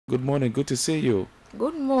Good morning. Good to see you.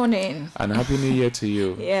 Good morning. And Happy New Year to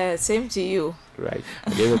you. Yeah, same to you. Right.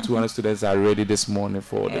 And the other 200 students are ready this morning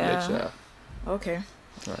for the lecture. Okay.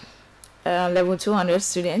 Right. Level 200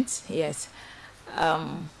 students, yes.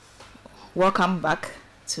 Welcome back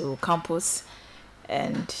to campus.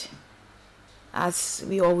 And as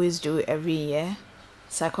we always do every year,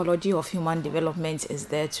 Psychology of Human Development is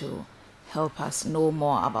there to help us know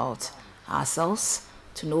more about ourselves,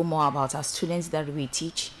 to know more about our students that we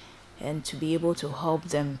teach, and to be able to help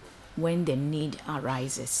them when the need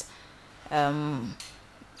arises. I'm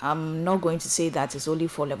not going to say that it's only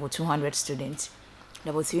for level 200 students.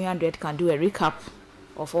 Level 300 can do a recap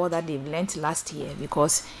of all that they've learned last year,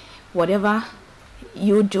 because whatever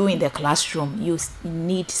you do in the classroom, you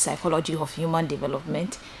need Psychology of Human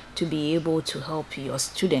Development to be able to help your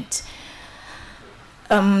students.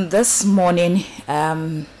 This morning,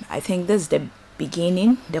 I think this is the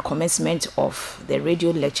beginning, the commencement of the radio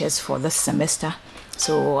lectures for this semester.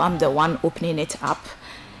 So I'm the one opening it up.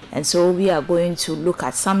 And so we are going to look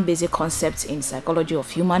at some basic concepts in Psychology of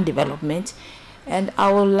Human Development. And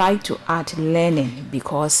I would like to add learning,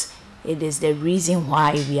 because it is the reason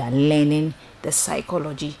why we are learning the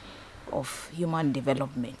Psychology of Human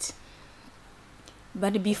Development.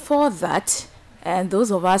 But before that, and those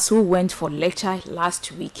of us who went for lecture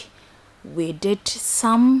last week, we did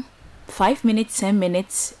some 5 minutes, 10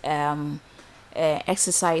 minutes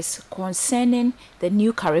exercise concerning the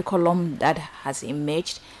new curriculum that has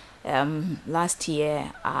emerged. Last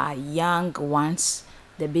year, our young ones,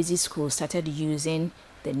 the basic school, started using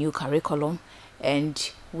the new curriculum.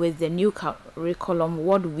 And with the new curriculum,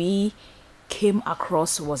 what we came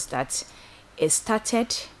across was that it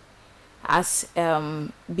started as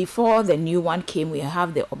before the new one came, we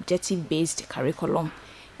have the objective-based curriculum,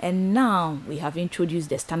 and now we have introduced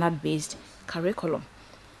the standard-based curriculum.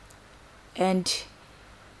 And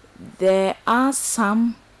there are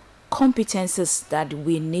some competences that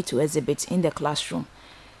we need to exhibit in the classroom.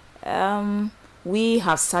 We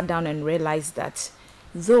have sat down and realized that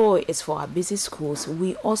though it's for our busy schools,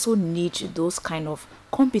 we also need those kind of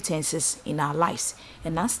competences in our lives.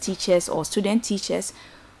 And as teachers or student teachers,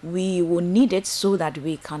 we will need it so that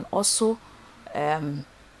we can also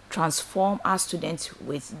transform our students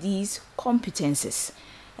with these competences.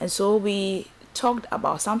 And so we talked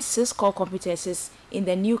about some 6 core competences in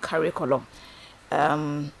the new curriculum.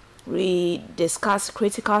 We discussed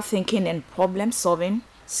critical thinking and problem solving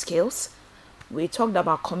skills. We talked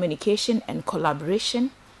about communication and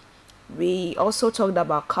collaboration. We also talked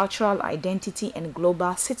about cultural identity and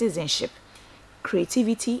global citizenship,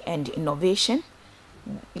 creativity and innovation,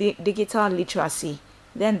 digital literacy.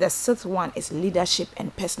 Then the 6th one is leadership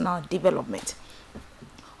and personal development.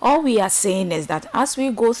 All we are saying is that as we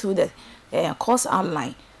go through the course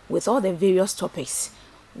outline with all the various topics,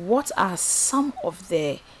 what are some of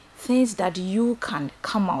the things that you can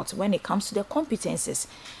come out when it comes to the competences?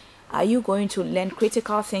 Are you going to learn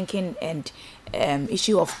critical thinking and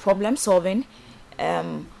issue of problem solving?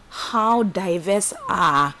 How diverse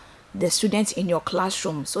are the students in your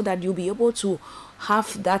classroom, so that you'll be able to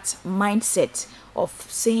have that mindset of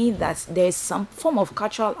saying that there's some form of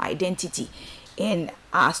cultural identity in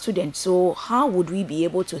our students. So how would we be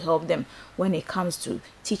able to help them when it comes to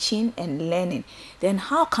teaching and learning? Then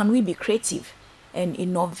how can we be creative and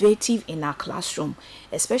innovative in our classroom,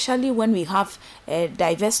 especially when we have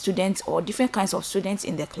diverse students or different kinds of students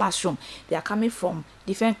in the classroom? They are coming from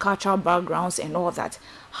different cultural backgrounds and all that.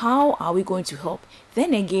 How are we going to help?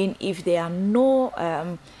 Then again, if there are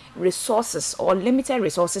no resources or limited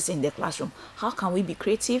resources in the classroom, how can we be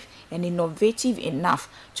creative and innovative enough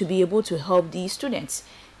to be able to help these students?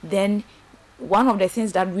 Then one of the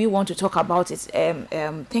things that we want to talk about is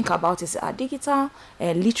think about is our digital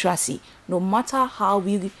literacy. No matter how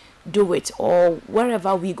we do it or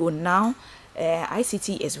wherever we go now,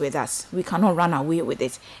 ICT is with us. We cannot run away with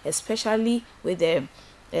it, especially with the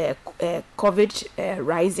COVID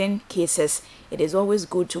rising cases. It is always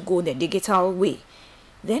good to go the digital way.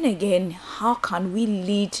 Then again, how can we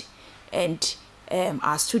lead and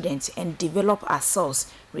our students and develop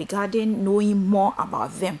ourselves regarding knowing more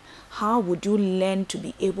about them? How would you learn to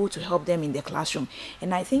be able to help them in the classroom?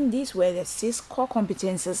 And I think these were the 6 core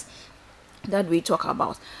competences that we talk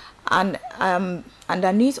about. And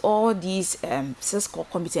underneath all these 6 core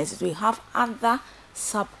competences, we have other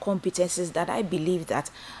sub-competences that I believe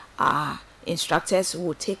that our instructors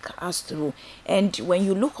will take us through. And when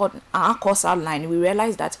you look at our course outline, we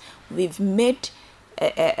realize that we've left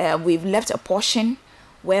a portion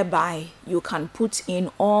whereby you can put in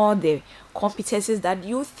all the competencies that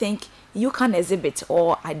you think you can exhibit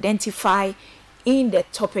or identify in the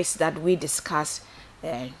topics that we discussed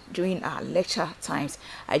during our lecture times.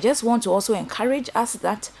 I just want to also encourage us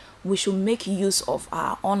that we should make use of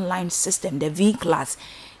our online system, the V-class.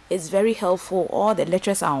 It's very helpful. All the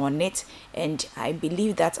lectures are on it, and I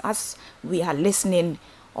believe that as we are listening,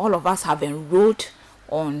 all of us have enrolled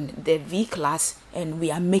on the V-class, and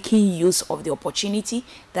we are making use of the opportunity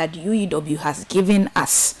that UEW has given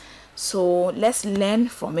us. So let's learn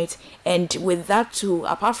from it. And with that too,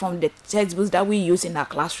 apart from the textbooks that we use in our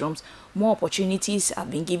classrooms, more opportunities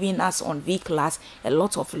have been given us on V-class, a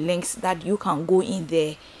lot of links that you can go in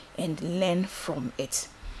there and learn from it.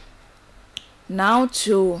 Now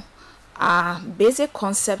to our basic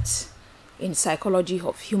concepts in psychology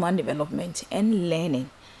of human development and learning.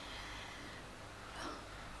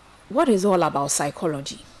 What is all about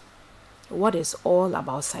psychology? What is all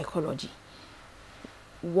about psychology?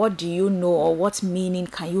 What do you know, or what meaning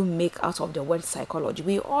can you make out of the word psychology?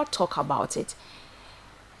 We all talk about it.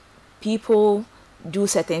 People do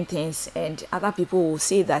certain things, and other people will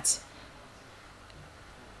say that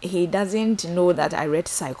he doesn't know that I read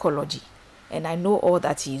psychology, and I know all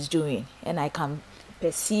that he is doing, and I can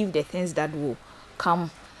perceive the things that will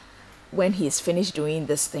come when he is finished doing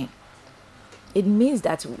this thing. It means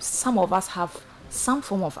that some of us have some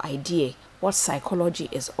form of idea what psychology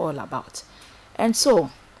is all about. And so,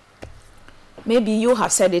 maybe you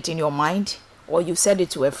have said it in your mind, or you said it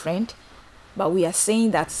to a friend, but we are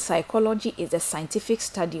saying that psychology is a scientific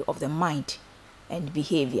study of the mind and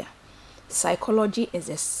behavior. Psychology is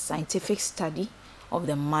a scientific study of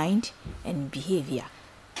the mind and behavior.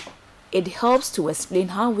 It helps to explain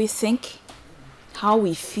how we think, how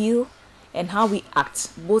we feel, and how we act,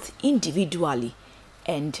 both individually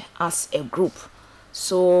and as a group.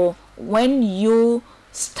 So when you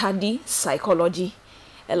study psychology,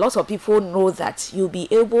 a lot of people know that you'll be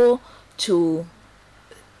able to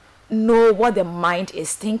know what the mind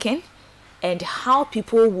is thinking and how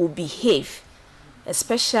people will behave,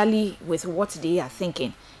 especially with what they are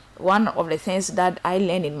thinking. One of the things that I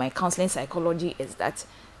learned in my counseling psychology is that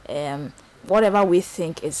whatever we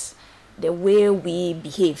think is the way we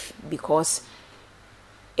behave, because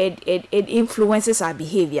it influences our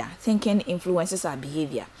behavior. Thinking influences our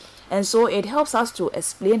behavior. And so it helps us to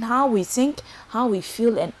explain how we think, how we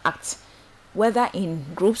feel and act, whether in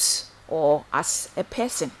groups or as a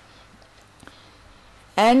person.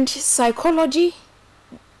 And psychology,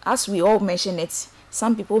 as we all mention it,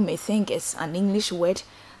 some people may think it's an English word,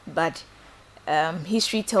 but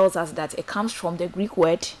history tells us that it comes from the Greek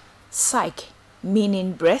word psyche,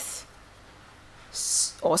 meaning breath,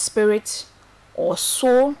 or spirit, or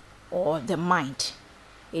soul, or the mind.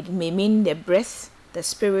 It may mean the breath, the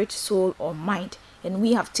spirit, soul, or mind. And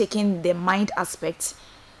we have taken the mind aspects,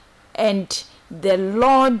 and the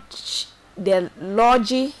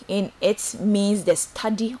logy in it means the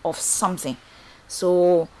study of something.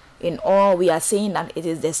 So in all, we are saying that it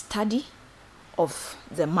is the study of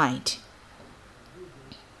the mind.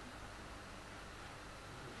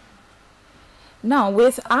 Now,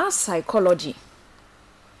 with our psychology,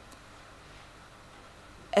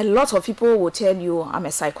 a lot of people will tell you, I'm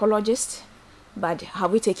a psychologist, but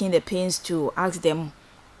have we taken the pains to ask them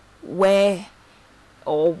where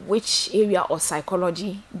or which area of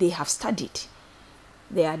psychology they have studied?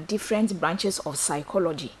 There are different branches of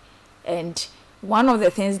psychology, and one of the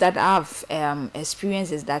things that I've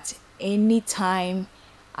experienced is that anytime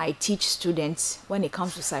I teach students when it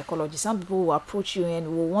comes to psychology, some people will approach you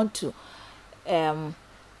and will want to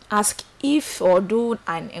ask if or do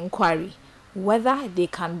an inquiry whether they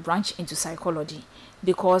can branch into psychology,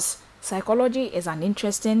 because psychology is an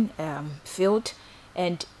interesting field,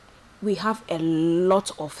 and we have a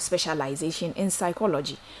lot of specialization in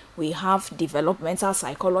psychology. We have developmental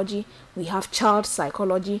psychology, we have child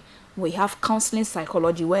psychology, we have counseling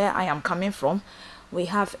psychology, where I am coming from, we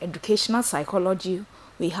have educational psychology,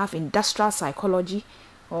 we have industrial psychology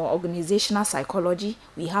or organizational psychology,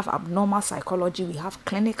 we have abnormal psychology, we have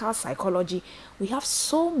clinical psychology. We have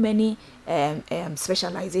so many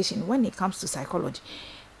specialization when it comes to psychology.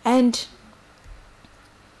 And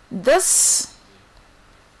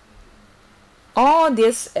all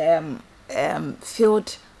this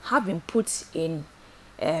field have been put in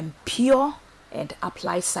pure and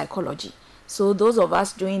applied psychology. So those of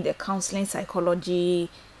us doing the counseling psychology,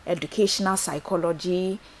 educational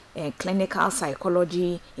psychology, clinical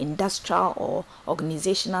psychology, industrial or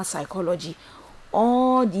organizational psychology,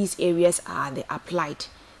 all these areas are the applied.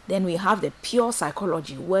 Then we have the pure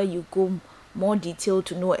psychology, where you go more detailed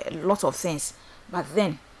to know a lot of things. But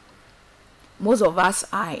then most of us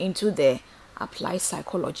are into the applied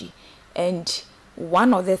psychology. And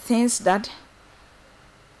one of the things that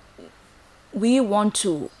we want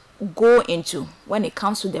to go into when it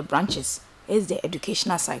comes to the branches is the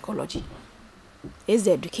educational psychology.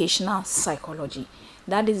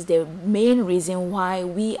 That is the main reason why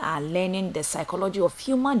we are learning the psychology of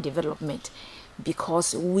human development,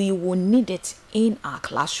 because we will need it in our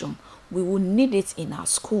classroom, we will need it in our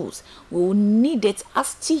schools, we will need it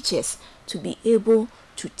as teachers to be able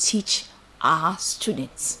to teach our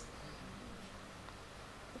students.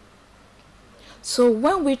 So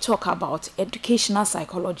when we talk about educational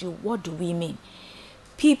psychology, what do we mean?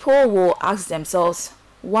 People will ask themselves,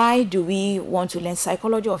 why do we want to learn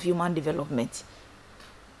psychology of human development?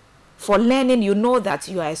 For learning, you know that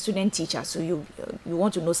you are a student teacher, so you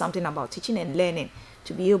want to know something about teaching and learning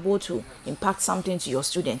to be able to impact something to your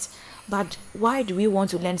students. But why do we want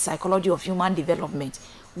to learn psychology of human development?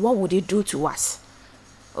 What would it do to us?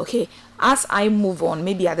 Okay, as I move on,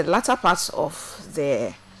 maybe at the latter parts of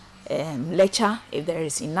the lecture, if there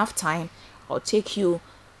is enough time, I'll take you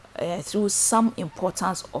through some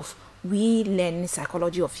importance of we learn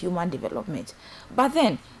psychology of human development. But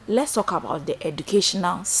then let's talk about the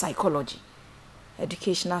educational psychology.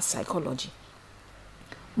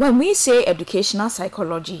 When we say educational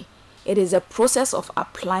psychology, it is a process of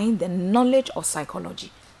applying the knowledge of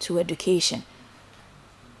psychology to education.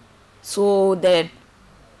 So the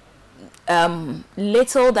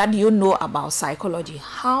little that you know about psychology,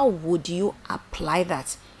 how would you apply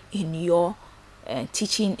that in your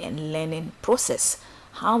teaching and learning process?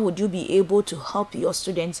 How would you be able to help your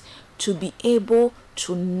students to be able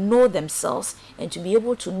to know themselves and to be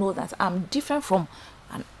able to know that I'm different from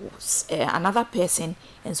another person,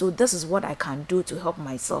 and so this is what I can do to help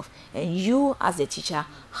myself? And you as a teacher,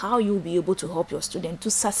 how you'll be able to help your student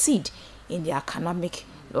to succeed in their academic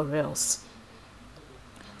laurels.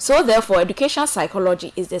 So therefore, educational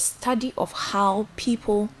psychology is the study of how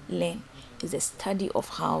people learn.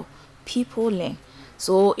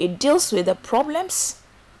 So it deals with the problems,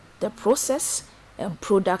 the process, and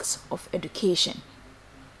products of education.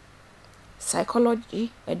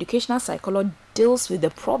 Educational psychology deals with the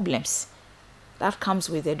problems that comes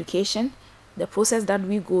with education, the process that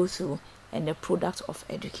we go through, and the product of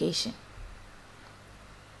education.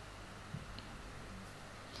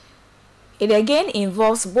 It again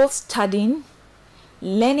involves both studying,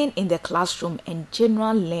 learning in the classroom, and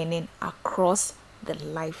general learning across the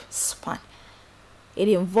lifespan. It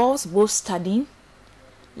involves both studying,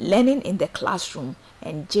 learning in the classroom,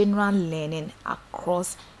 and general learning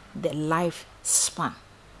across the lifespan.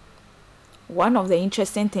 One of the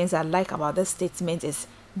interesting things I like about this statement is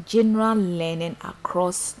general learning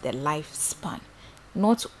across the lifespan.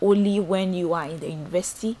 Not only when you are in the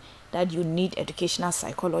university that you need educational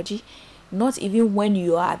psychology, not even when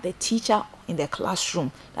you are the teacher in the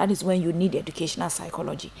classroom, that is when you need educational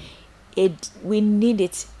psychology. We need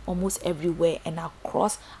it almost everywhere and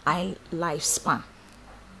across our lifespan,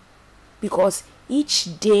 because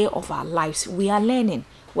each day of our lives we are learning.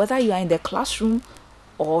 Whether you are in the classroom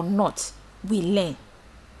or not, we learn.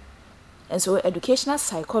 And so educational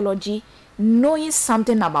psychology, knowing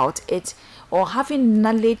something about it or having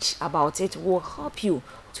knowledge about it, will help you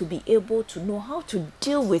to be able to know how to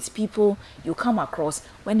deal with people you come across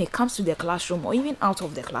when it comes to the classroom or even out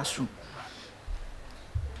of the classroom.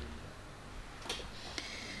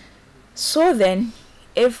 So then,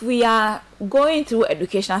 if we are going through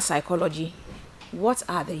educational psychology, what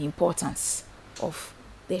are the importance of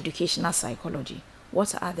the educational psychology?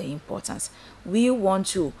 What are the importance? We want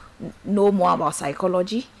to know more about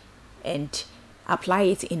psychology and apply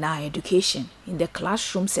it in our education, in the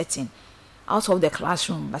classroom setting, out of the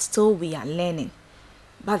classroom, but still we are learning.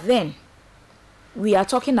 But then we are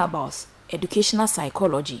talking about educational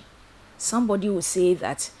psychology. Somebody will say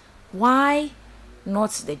that, why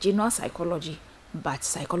not the general psychology, but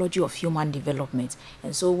psychology of human development?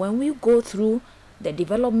 And so when we go through the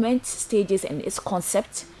development stages and its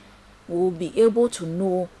concept, we'll be able to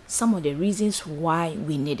know some of the reasons why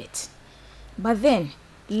we need it. But then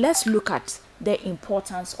let's look at the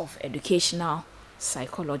importance of educational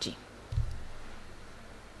psychology.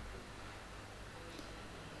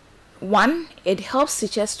 One, it helps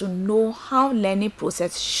teachers to know how learning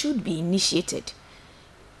process should be initiated.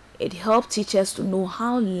 How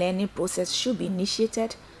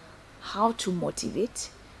to motivate,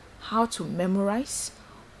 how to memorize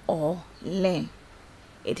or learn.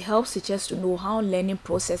 It helps teachers to know how learning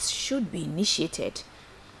process should be initiated,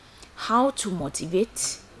 how to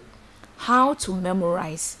motivate, how to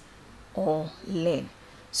memorize or learn.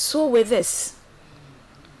 So with this,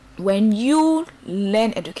 when you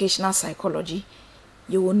learn educational psychology,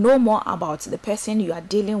 you will know more about the person you are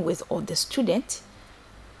dealing with or the student.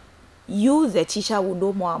 You, the teacher, will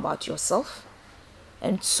know more about yourself.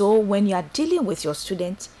 And so when you are dealing with your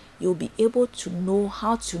students, you'll be able to know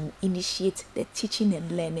how to initiate the teaching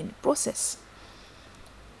and learning process.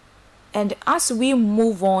 And as we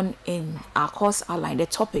move on in our course outline, the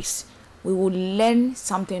topics, we will learn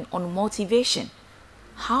something on motivation.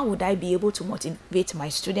 How would I be able to motivate my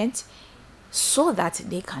students so that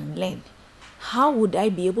they can learn? How would I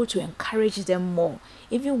be able to encourage them more,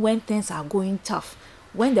 even when things are going tough?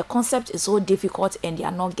 When the concept is so difficult and they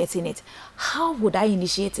are not getting it, how would I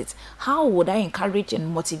initiate it? How would I encourage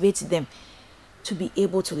and motivate them to be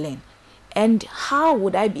able to learn? And how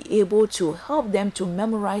would I be able to help them to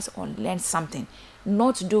memorize or learn something?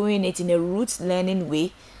 Not doing it in a rote learning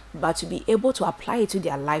way, but to be able to apply it to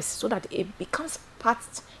their lives so that it becomes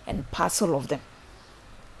part and parcel of them.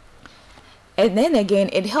 And then again,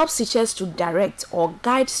 it helps teachers to direct or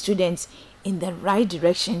guide students in the right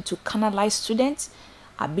direction, to canalize students'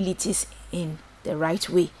 abilities in the right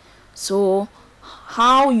way. So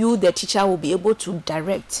how you, the teacher, will be able to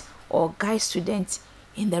direct or guide students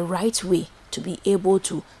in the right way to be able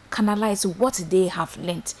to canalize what they have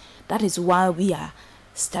learned. That is why we are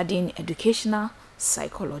studying educational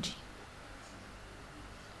psychology.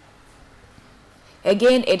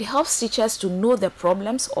 Again, it helps teachers to know the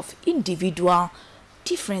problems of individual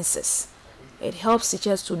differences. It helps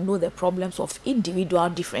teachers to know the problems of individual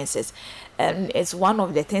differences. And it's one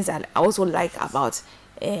of the things that I also like about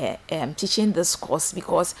teaching this course,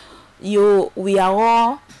 because we are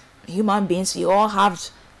all human beings. We all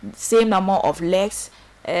have same number of legs,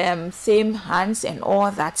 same hands and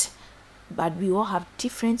all that, but we all have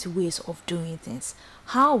different ways of doing things.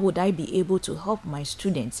 How would I be able to help my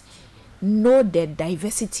students know the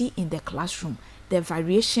diversity in the classroom, the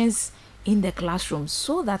variations in the classroom,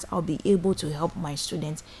 so that I'll be able to help my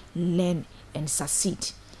students learn and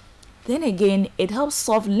succeed? Then again, it helps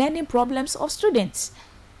solve learning problems of students.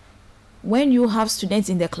 When you have students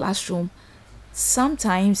in the classroom,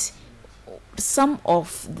 sometimes some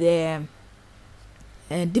of the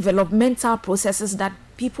developmental processes that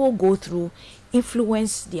people go through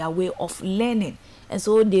influence their way of learning, and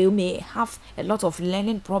so they may have a lot of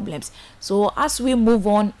learning problems. So as we move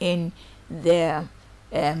on in the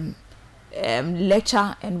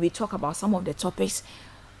lecture and we talk about some of the topics,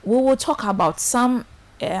 we will talk about some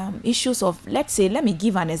issues of, let's say, let me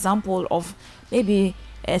give an example of maybe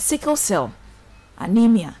sickle cell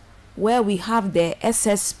anemia, where we have the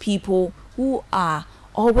SS people who are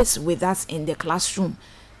always with us in the classroom.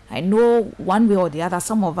 I know one way or the other,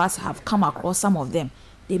 some of us have come across some of them.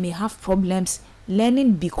 They may have problems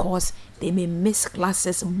learning because they may miss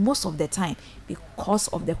classes most of the time because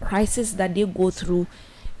of the crisis that they go through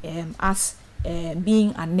as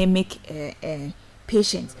being anemic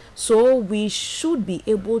patients. So we should be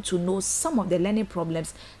able to know some of the learning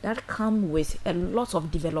problems that come with a lot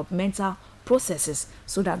of developmental processes,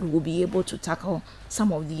 so that we will be able to tackle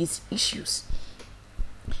some of these issues.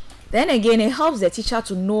 Then again, it helps the teacher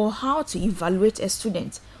to know how to evaluate a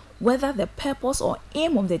student, whether the purpose or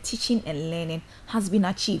aim of the teaching and learning has been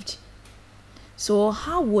achieved. So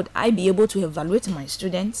how would I be able to evaluate my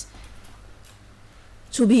students?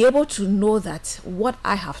 To be able to know that what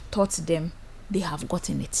I have taught them, they have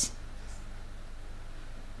gotten it.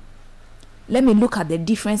 Let me look at the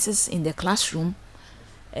differences in the classroom,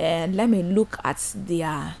 and let me look at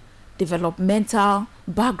their developmental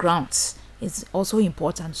backgrounds. It's also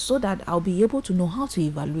important, so that I'll be able to know how to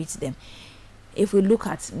evaluate them. If we look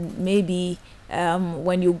at maybe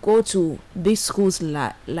when you go to big schools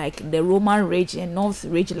like the Roman Ridge and North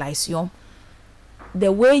Ridge Lyceum,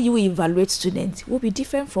 the way you evaluate students will be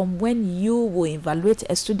different from when you will evaluate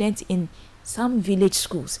a student in some village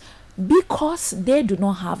schools, because they do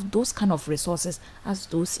not have those kind of resources as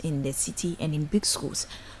those in the city and in big schools.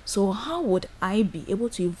 So how would I be able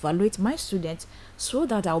to evaluate my students so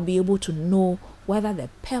that I'll be able to know whether the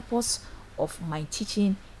purpose of my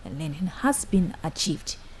teaching and learning has been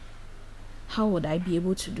achieved? How would I be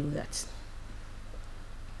able to do that?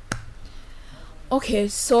 Okay,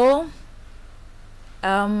 so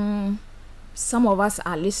some of us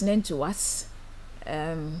are listening to us.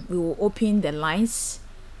 We will open the lines.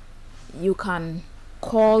 You can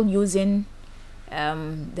call using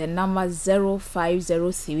the number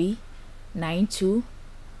 0503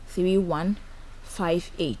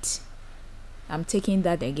 923158. I'm taking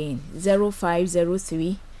that again,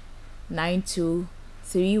 0503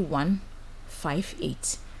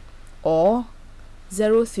 923158, or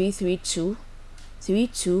 0332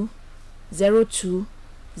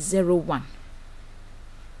 320201,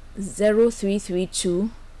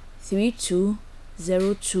 0332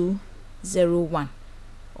 320201,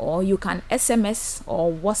 or you can SMS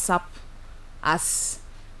or WhatsApp us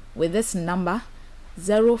with this number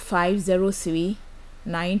 0503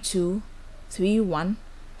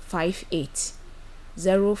 923158.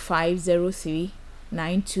 0503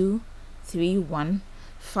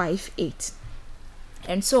 923158.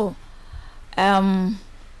 And so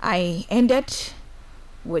I ended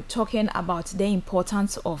with talking about the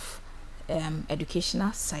importance of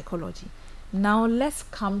educational psychology. Now let's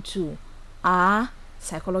come to our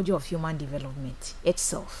psychology of human development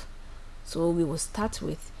itself. So we will start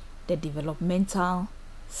with the developmental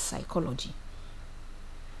psychology.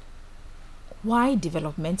 Why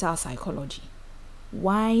developmental psychology?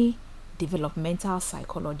 Why developmental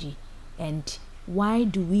psychology, and why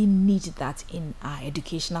do we need that in our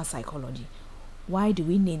educational psychology? Why do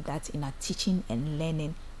we need that in our teaching and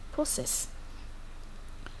learning process?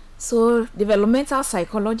 So developmental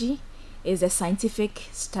psychology is a scientific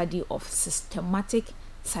study of systematic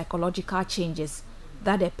psychological changes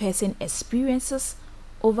that a person experiences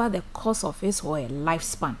over the course of his or her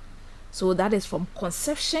lifespan. So that is from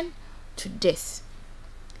conception to death.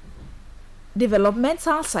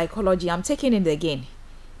 Developmental psychology, I'm taking it again.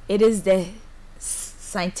 It is the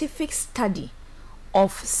scientific study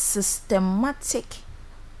of systematic.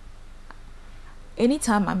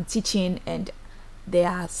 Anytime I'm teaching and there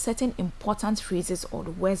are certain important phrases or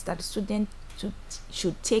words that the student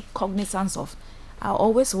should take cognizance of, I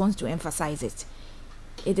always want to emphasize it.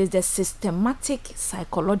 It is the systematic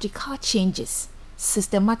psychological changes.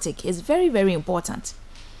 Systematic is very, very important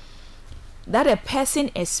that a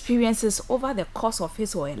person experiences over the course of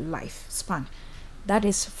his or her lifespan. That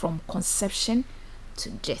is from conception to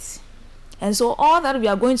death. And so all that we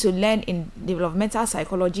are going to learn in developmental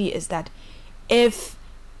psychology is that if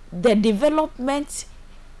the development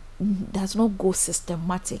does not go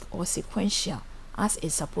systematic or sequential as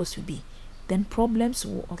it's supposed to be, then problems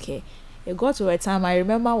will occur. It got to a time, I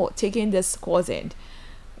remember taking this course, and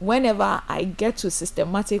whenever I get to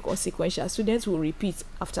systematic or sequential, students will repeat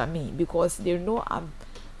after me because they know I'm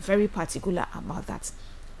very particular about that.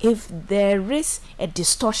 If there is a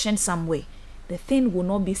distortion somewhere, the thing will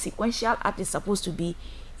not be sequential as it's supposed to be.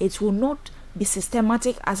 It will not be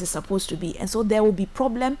systematic as it's supposed to be. And so there will be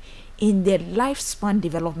problem in the lifespan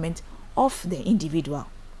development of the individual.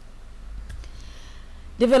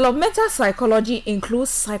 Developmental psychology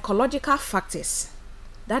includes psychological factors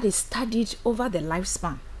that is studied over the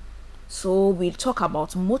lifespan. So we'll talk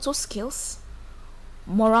about motor skills,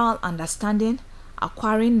 moral understanding,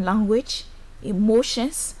 acquiring language,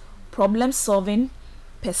 emotions, problem solving,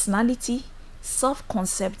 personality,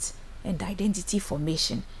 self-concept, and identity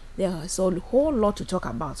formation. There's a whole lot to talk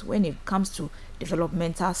about when it comes to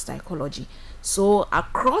developmental psychology. So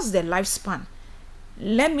across the lifespan,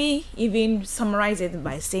 let me even summarize it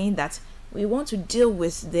by saying that we want to deal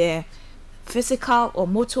with the physical or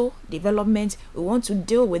motor development, we want to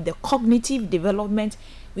deal with the cognitive development,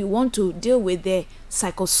 we want to deal with the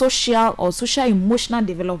psychosocial or social emotional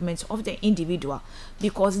development of the individual,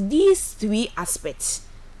 because these three aspects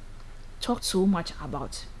talk so much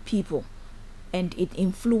about people and it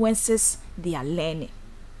influences their learning.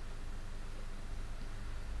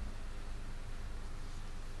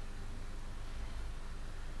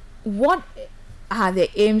 What are the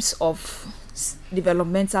aims of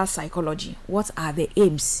developmental psychology? What are the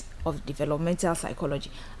aims of developmental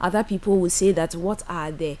psychology? Other people will say that what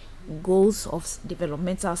are the goals of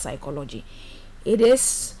developmental psychology? It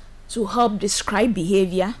is to help describe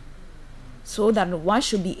behavior so that one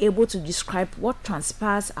should be able to describe what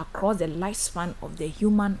transpires across the lifespan of the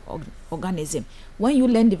human organism. When you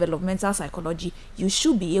learn developmental psychology, you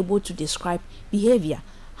should be able to describe behavior,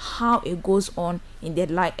 how it goes on in the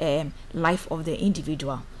life of the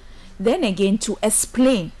individual. Then again, to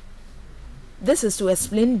explain. This is to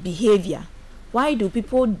explain behavior. Why do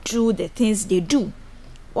people do the things they do?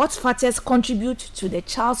 What factors contribute to the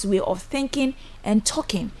child's way of thinking and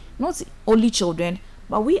talking? Not only children,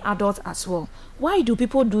 but we adults as well. Why do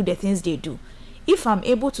people do the things they do? If I'm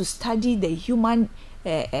able to study the human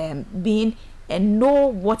being and know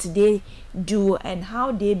what they do and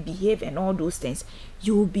how they behave and all those things,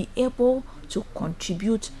 you will be able to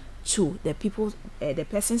contribute to the people, the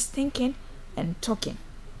person's thinking and talking.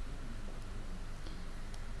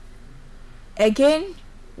 Again,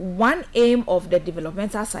 one aim of the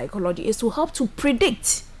developmental psychology is to help to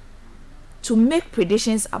predict, to make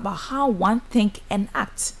predictions about how one think and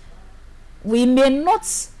act. We may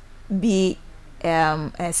not be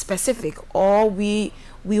specific, or we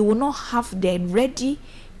will not have the ready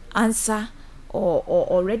answer or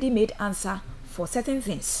already made answer for certain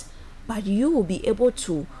things, but you will be able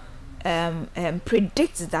to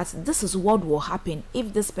predict that this is what will happen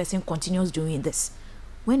if this person continues doing this.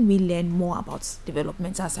 When we learn more about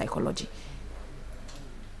developmental psychology,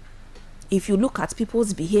 if you look at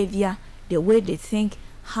people's behavior, the way they think,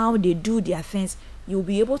 how they do their things, you'll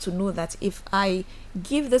be able to know that if I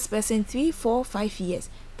give this person 3, 4, 5 years,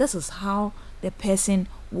 this is how the person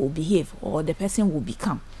will behave or the person will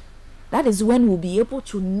become. That is when we'll be able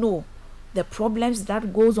to know the problems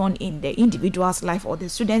that goes on in the individual's life or the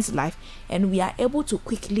student's life, and we are able to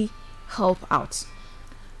quickly help out.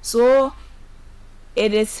 So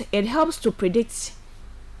it helps to predict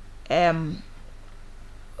how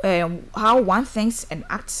one thinks and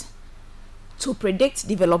acts, to predict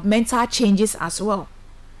developmental changes as well.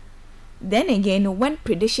 Then again, when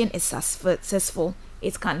prediction is successful,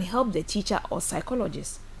 it can help the teacher or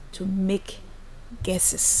psychologist to make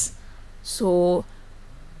guesses. So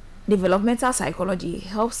developmental psychology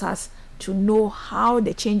helps us to know how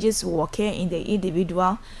the changes will occur in the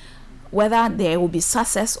individual, whether there will be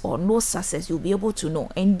success or no success. You'll be able to know,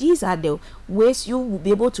 and these are the ways you will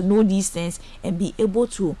be able to know these things and be able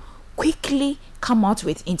to quickly come out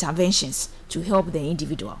with interventions to help the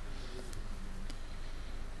individual.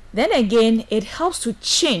 Then again, it helps to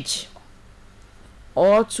change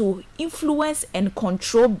or to influence and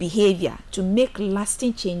control behavior, to make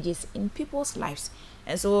lasting changes in people's lives.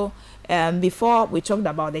 And so before we talked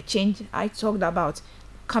about the change, I talked about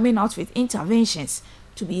coming out with interventions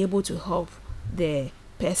to be able to help the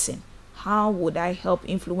person. How would I help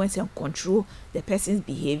influence and control the person's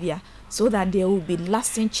behavior so that there will be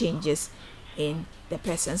lasting changes in the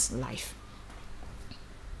person's life?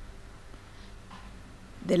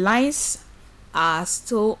 The lines are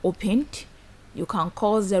still opened. You can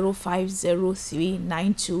call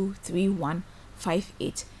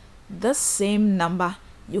 0503923158. This same number,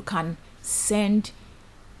 you can send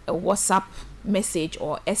a WhatsApp message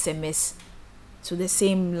or SMS to the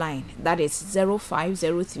same line. That is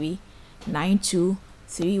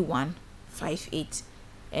 0503923158.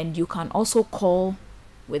 And you can also call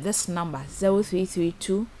with this number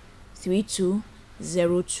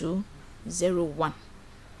 0332320201.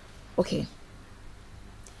 Okay.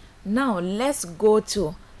 Now let's go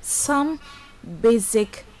to some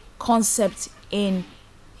basic concepts in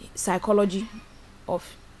psychology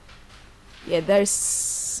of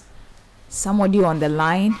there's somebody on the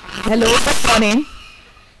line. Hello, good morning.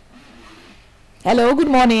 Hello, good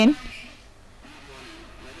morning.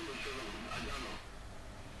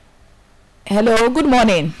 Hello, good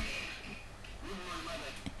morning.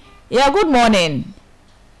 Yeah, good morning.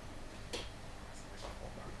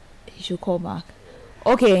 You should call back.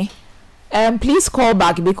 Okay, please call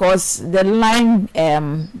back because the line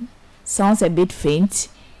sounds a bit faint,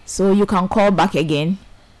 so you can call back again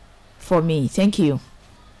for me. Thank you.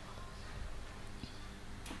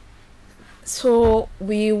 So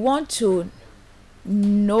we want to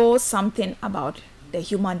know something about the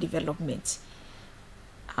human development.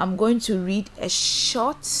 I'm going to read a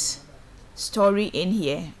short story in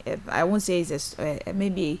here. I won't say it's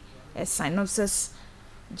maybe a synopsis,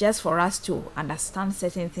 just for us to understand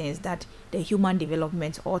certain things that the human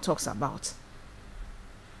development all talks about.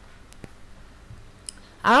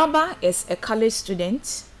 Araba is a college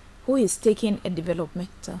student who is taking a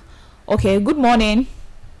developmental. Okay, good morning.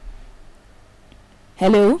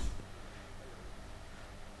 Hello.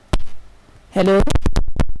 Hello.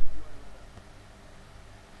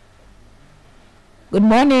 Good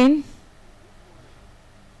morning.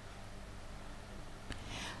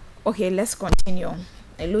 Okay, let's continue.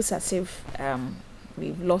 It looks as if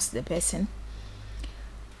we've lost the person.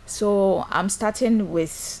 So I'm starting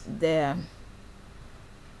with the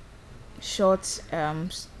short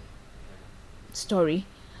story.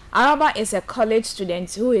 Araba is a college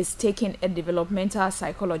student who is taking a developmental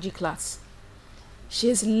psychology class.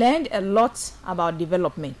 She's learned a lot about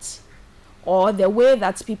development, or the way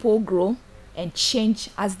that people grow and change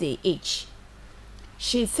as they age.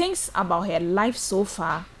 She thinks about her life so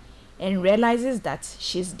far and realizes that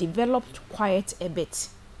she's developed quite a bit.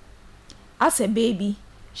 As a baby,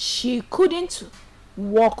 she couldn't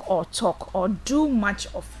walk or talk or do much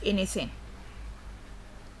of anything.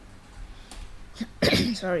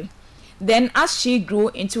 Sorry. Then as she grew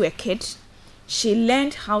into a kid, she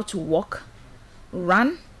learned how to walk,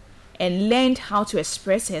 run, and learned how to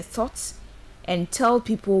express her thoughts and tell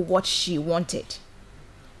people what she wanted.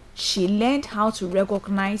 She learned how to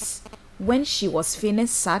recognize when she was feeling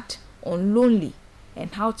sad or lonely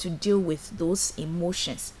and how to deal with those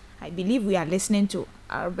emotions. I believe we are listening to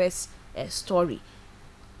Araba's story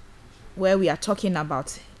where we are talking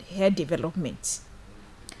about her development.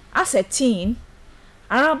 As a teen,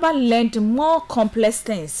 Araba learned more complex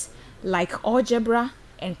things like algebra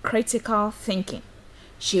and critical thinking.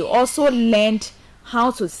 She also learned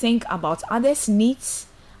how to think about others' needs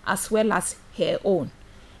as well as her own.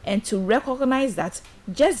 and to recognize that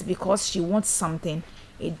just because she wants something,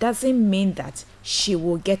 it doesn't mean that she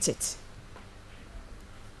will get it.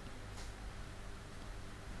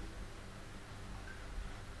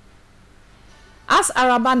 As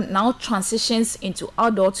Araba now transitions into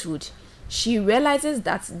adulthood, she realizes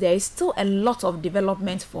that there is still a lot of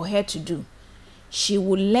development for her to do. She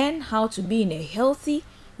will learn how to be in a healthy,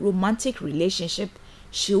 romantic relationship.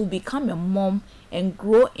 She will become a mom and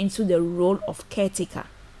grow into the role of caretaker.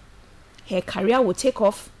 Her career will take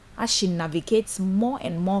off as she navigates more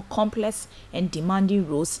and more complex and demanding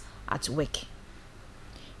roles at work.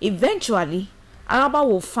 Eventually, Araba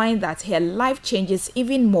will find that her life changes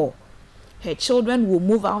even more. Her children will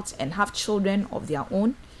move out and have children of their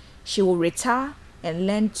own. She will retire and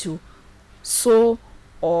learn to sew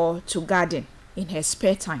or to garden in her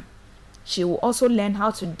spare time. She will also learn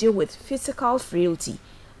how to deal with physical frailty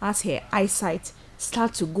as her eyesight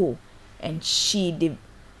starts to go and she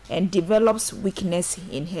develops weakness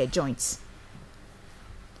in her joints.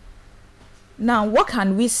 Now, what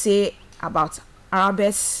can we say about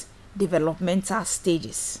Araba's developmental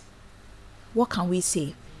stages? What can we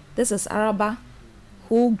say? This is Araba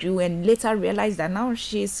who grew and later realized that now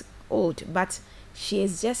she's old, but she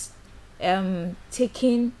is just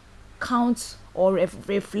taking count or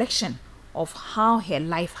reflection of how her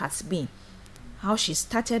life has been, how she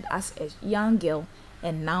started as a young girl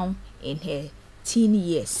and now in her teen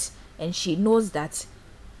years, and she knows that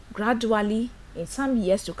gradually in some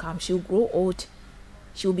years to come she'll grow old,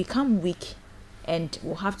 she'll become weak, and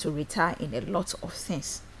will have to retire in a lot of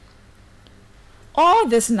things. All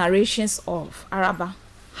these narrations of Araba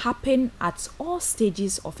happen at all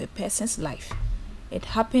stages of a person's life. It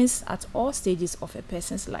happens at all stages of a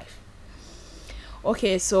person's life.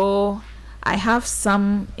 Okay, so I have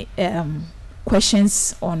some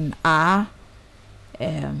questions on our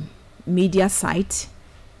media site.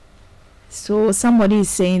 So somebody is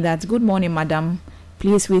saying that, good morning, madam.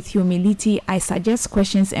 Please, with humility, I suggest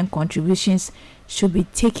questions and contributions should be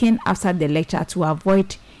taken after the lecture to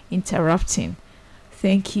avoid interrupting.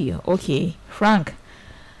 Thank you. Okay, Frank,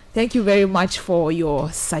 thank you very much for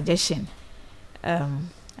your suggestion.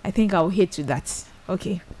 I think I'll hit to that.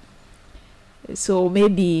 Okay. So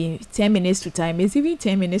maybe 10 minutes to time. It's even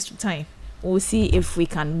 10 minutes to time. We'll see if we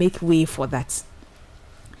can make way for that.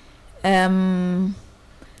 Another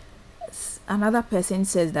person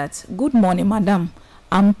says that, good morning, madam.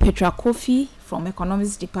 I'm Petra Kofi from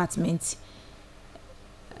Economics Department.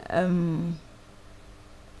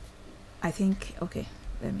 I think, okay,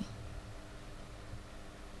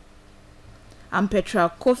 I'm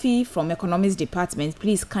Petra Kofi from Economics Department.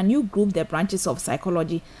 Please, can you group the branches of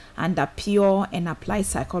psychology under pure and applied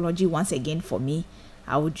psychology once again for me?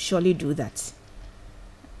 I would surely do that.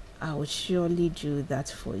 I would surely do that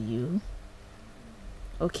for you.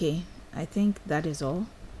 Okay, I think that is all.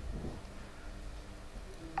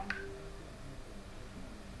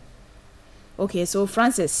 Okay, so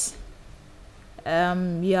Francis,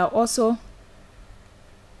 yeah, also,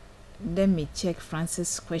 let me check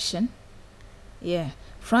Francis' question. Yeah,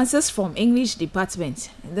 Francis from English Department.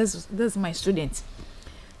 This is my student.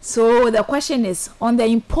 So the question is on the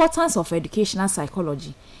importance of educational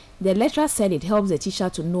psychology. The lecturer said it helps the teacher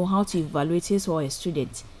to know how to evaluate his or her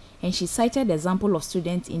student, and she cited the example of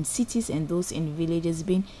students in cities and those in villages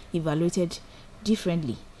being evaluated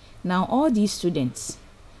differently. Now, all these students,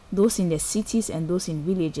 those in the cities and those in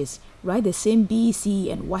villages, write the same BEC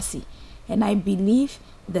and WASI, and I believe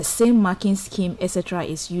the same marking scheme, etc.,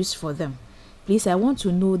 is used for them. Please, I want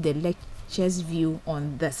to know the lecturer's view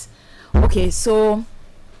on this. Okay, so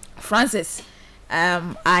Francis,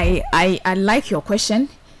 I like your question,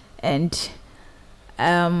 and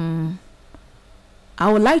I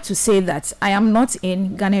would like to say that I am not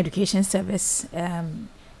in Ghana Education Service,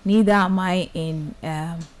 neither am I in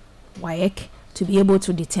WAEC to be able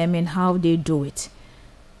to determine how they do it,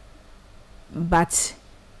 but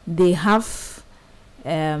they have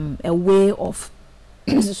a way of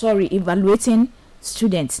evaluating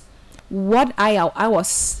students. What I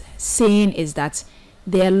was saying is that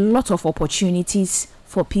there are a lot of opportunities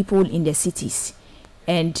for people in the cities,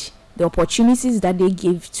 and the opportunities that they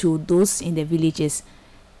give to those in the villages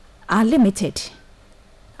are limited,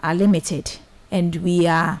 and we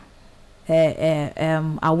are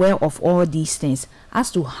aware of all these things. As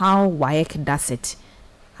to how WAEC does it,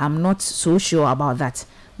 I'm not so sure about that,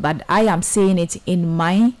 but I am saying it in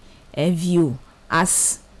my view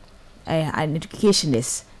as an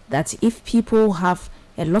educationist, that if people have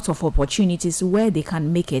a lot of opportunities where they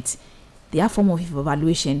can make it, their form of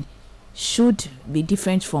evaluation should be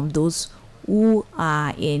different from those who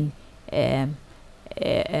are in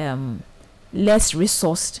less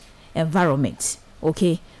resourced environment.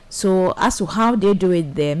 Okay, so as to how they do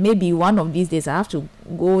it there, maybe one of these days I have to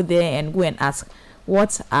go there and ask,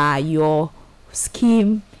 what are your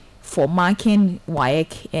scheme for marking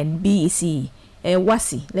WAEC and BEC,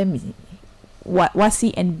 WASI,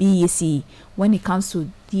 WASI and BEC when it comes to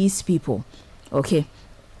these people. Okay,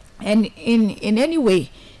 and in any way,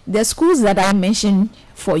 the schools that I mentioned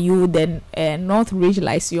for you, the North Ridge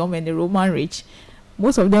Lyceum and the Roman Ridge,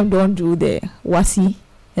 most of them don't do the WASI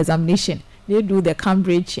examination. They do the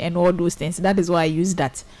Cambridge and all those things. That is why I use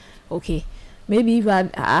that. Okay, maybe if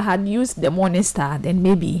I had used the Morning Star, then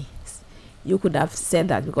maybe you could have said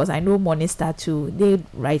that, because I know Morning Star too, they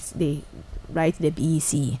write the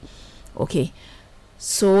BEC. Okay,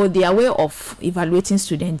 so their way of evaluating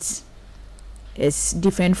students is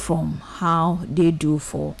different from how they do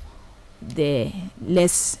for the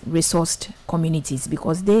less resourced communities,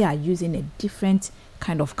 because they are using a different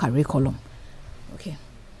kind of curriculum.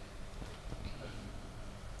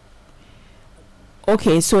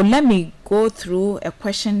 Okay, so let me go through a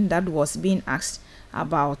question that was being asked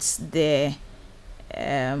about the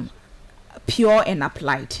pure and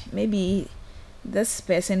applied. Maybe this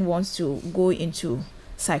person wants to go into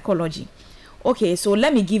psychology. Okay, so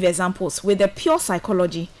let me give examples. With the pure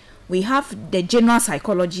psychology, we have the general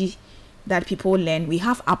psychology that people learn. We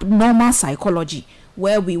have abnormal psychology,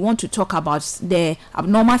 where we want to talk about the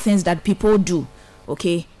abnormal things that people do,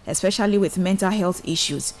 okay, especially with mental health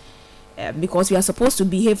issues, because we are supposed to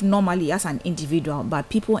behave normally as an individual, but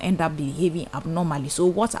people end up behaving abnormally. So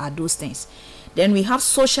what are those things? Then we have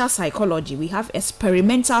social psychology, we have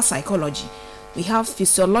experimental psychology, we have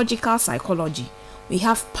physiological psychology, we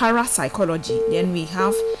have parapsychology, then we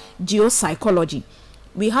have geopsychology.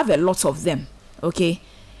 We have a lot of them. Okay,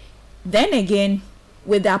 then again,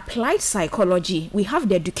 with the applied psychology, we have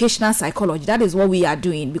the educational psychology. That is what we are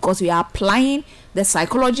doing, because we are applying the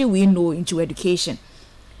psychology we know into education.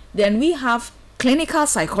 Then we have clinical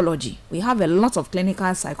psychology. We have a lot of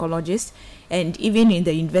clinical psychologists, and even in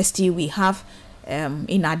the university we have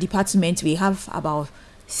in our department we have about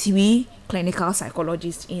 3 clinical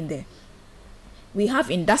psychologists in there. We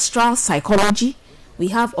have industrial psychology, we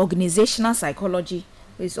have organizational psychology,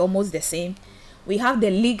 it's almost the same. We have the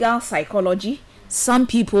legal psychology. Some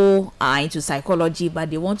people are into psychology, but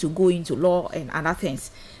they want to go into law and other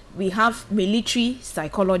things. We have military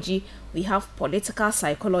psychology, we have political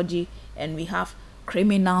psychology, and we have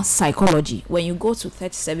criminal psychology. When you go to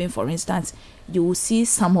 37, for instance, you will see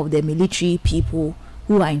some of the military people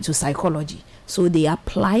who are into psychology. So they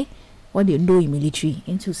apply what they know in military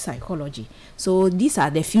into psychology. So these are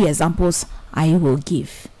the few examples I will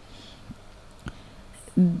give.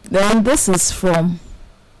 Then this is from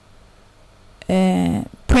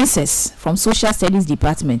Princess from Social Studies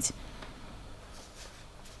Department.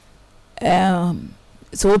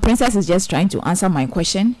 So Princess is just trying to answer my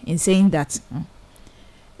question in saying that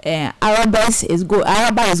Araba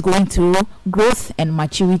is going through growth and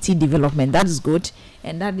maturity development. That is good,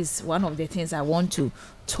 and that is one of the things I want to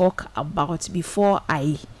talk about before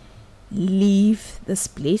I leave this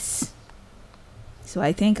place. So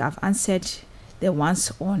I think I've answered the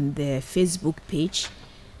ones on the Facebook page.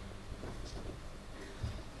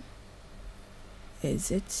 Is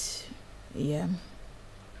it? Yeah.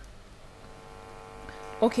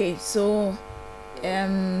 Okay, so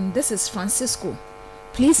this is Francisco.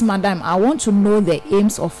 Please, madam, I want to know the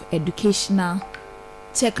aims of educational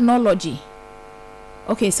technology.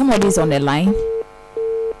 Okay, somebody is on the line.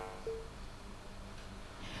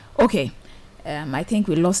 Okay, I think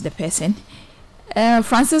we lost the person.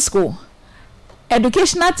 Francisco,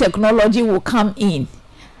 educational technology will come in.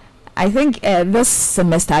 I think this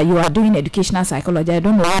semester you are doing educational psychology. I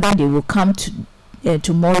don't know whether they will come to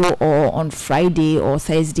tomorrow or on Friday or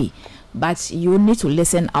Thursday, but you need to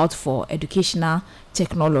listen out for educational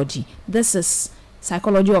technology. This is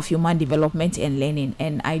psychology of human development and learning,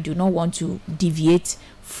 and I do not want to deviate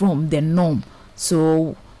from the norm,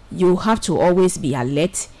 so you have to always be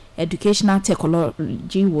alert. Educational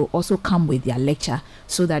technology will also come with their lecture,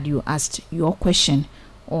 so that you asked your question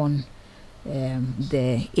on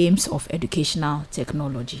the aims of educational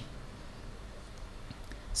technology.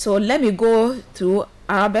 So let me go through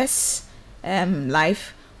Araba's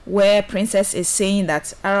life, where Princess is saying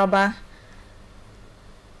that Araba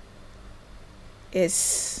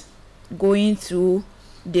is going through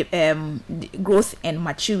the growth and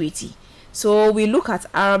maturity. So we look at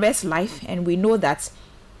Araba's life and we know that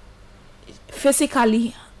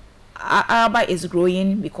physically Araba is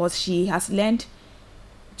growing because she has learned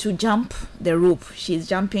to jump the rope. She's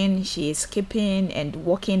jumping, she is skipping and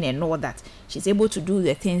walking and all that. She's able to do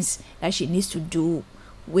the things that she needs to do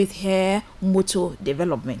with her motor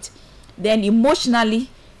development. Then emotionally,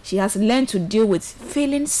 she has learned to deal with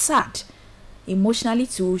feeling sad. Emotionally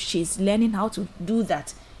too, she's learning how to do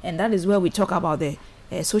that, and that is where we talk about the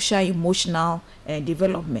social emotional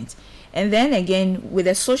development. And then again, with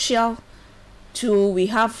the social too, we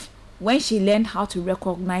have when she learned how to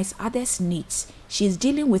recognize others' needs. She's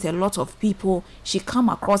dealing with a lot of people. She come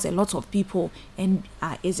across a lot of people and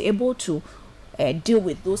is able to deal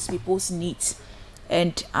with those people's needs.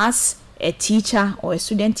 And as a teacher or a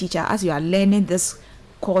student teacher, as you are learning this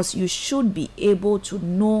course, you should be able to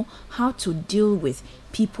know how to deal with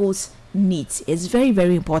people's needs. It's very,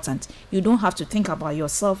 very important. You don't have to think about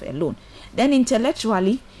yourself alone. Then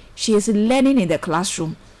intellectually, she is learning in the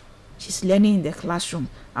classroom. She's learning in the classroom.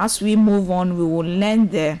 As we move on, we will learn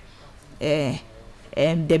the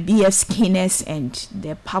B.F. Skinners and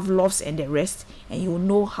the Pavlovs and the rest, and you will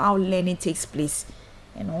know how learning takes place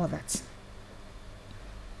and all that.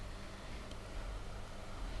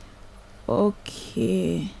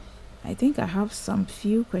 Okay, I think I have some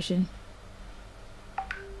few questions.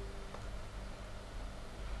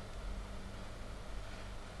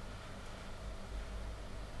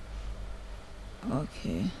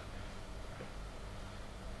 Okay.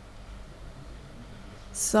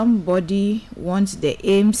 Somebody wants the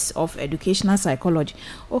aims of educational psychology.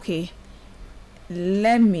 Okay,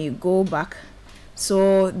 let me go back.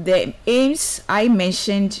 So the aims I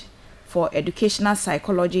mentioned for educational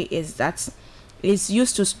psychology is that it's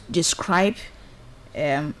used to describe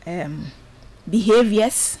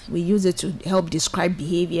behaviors. We use it to help describe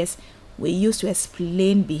behaviors. We use to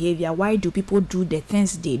explain behavior. Why do people do the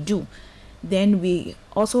things they do? Then it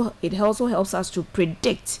also helps us to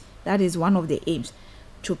predict. That is one of the aims,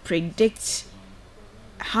 to predict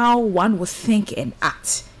how one will think and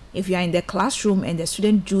act. If you are in the classroom and the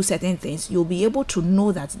student do certain things, you'll be able to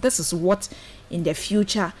know that this is what in the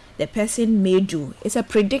future the person may do. It's a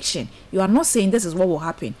prediction. You are not saying this is what will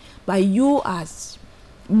happen, but you are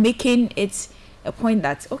making it a point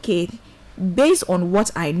that, okay, based on what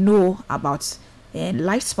I know about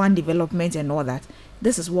lifespan development and all that,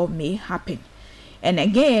 this is what may happen. And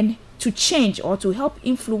again, to change or to help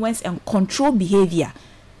influence and control behavior,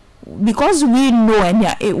 because we know and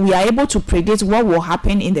we are able to predict what will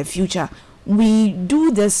happen in the future, we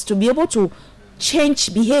do this to be able to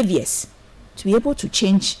change behaviors. To be able to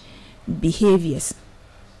change behaviors.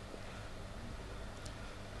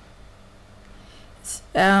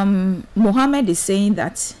 Mohammed is saying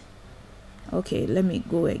that, okay, let me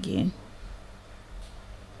go again.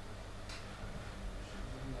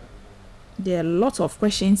 There are lots of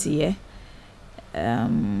questions here.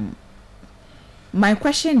 My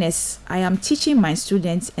question is, I am teaching my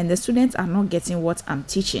students and the students are not getting what I'm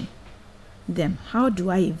teaching them. How do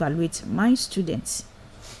I evaluate my students?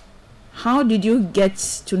 How did you get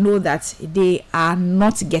to know that they are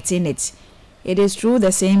not getting it? It is through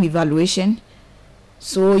the same evaluation.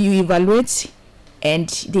 So you evaluate and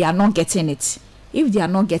they are not getting it. If they are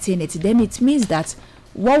not getting it, then it means that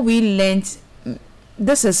what we learned,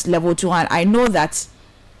 this is level 2, and I know that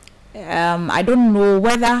I don't know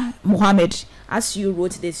whether Mohammed, as you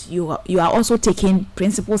wrote this, you are also taking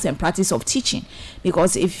principles and practice of teaching,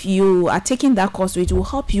 because if you are taking that course, it will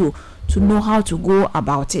help you to know how to go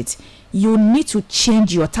about it. You need to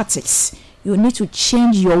change your tactics. You need to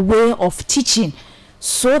change your way of teaching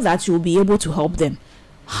so that you'll be able to help them.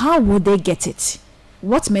 How would they get it?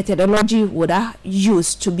 What methodology would I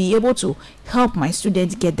use to be able to help my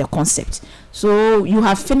students get the concept? So you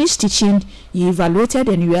have finished teaching, you evaluated,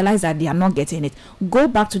 and you realize that they are not getting it. Go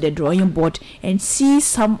back to the drawing board and see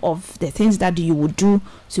some of the things that you would do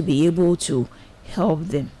to be able to help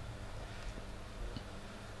them.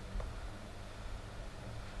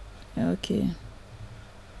 Okay.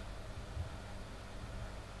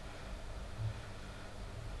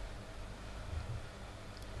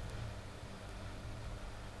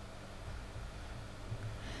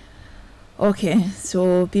 Okay,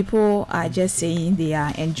 so people are just saying they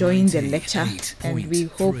are enjoying the lecture, and we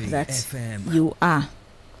hope that FM. You are.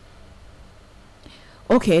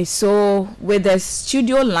 Okay, so with the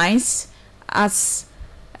studio lines as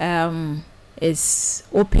is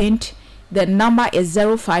opened, the number is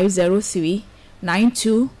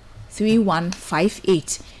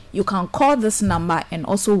 0503-923158. You can call this number and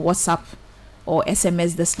also WhatsApp or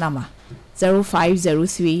SMS this number,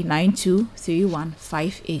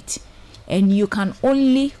 0503-923158. And you can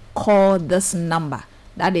only call this number,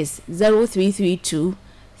 that is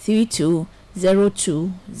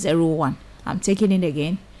 0332-320201. I'm taking it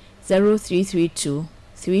again,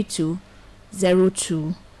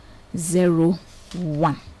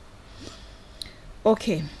 0332-320201.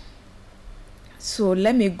 Okay, So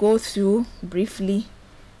let me go through briefly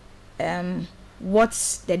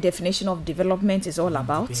what the definition of development is all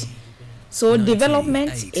about. So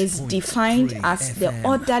development is defined as the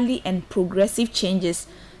orderly and progressive changes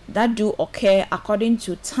that do occur according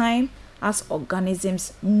to time as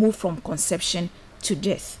organisms move from conception to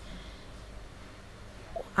death.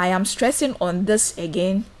 I am stressing on this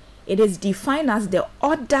again. It is defined as the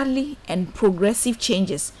orderly and progressive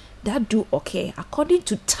changes that do occur according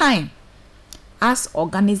to time as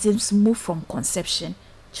organisms move from conception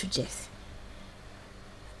to death.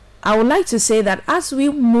 I would like to say that as we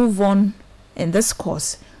move on in this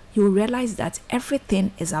course, you will realize that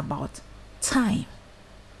everything is about time.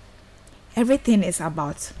 Everything is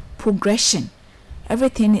about progression.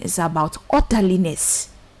 Everything is about orderliness.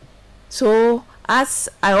 So as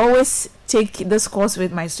I always take this course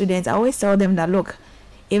with my students, I always tell them that, look,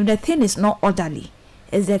 if the thing is not orderly,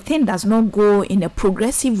 if the thing does not go in a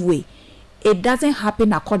progressive way, it doesn't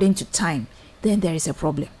happen according to time, then there is a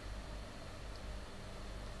problem.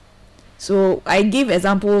 So I give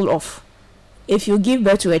example of, if you give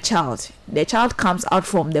birth to a child, the child comes out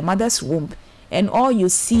from the mother's womb, and all you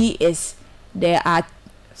see is there are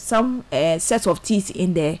some sets of teeth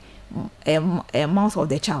in the mouth of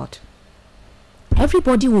the child.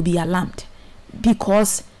 Everybody will be alarmed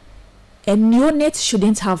because a neonate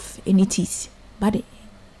shouldn't have any teeth, but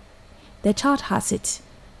the child has it.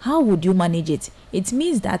 How would you manage it? It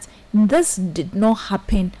means that this did not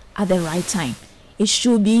happen at the right time. It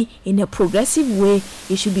should be in a progressive way,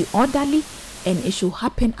 it should be orderly, and it should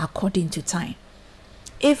happen according to time.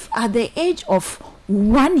 If at the age of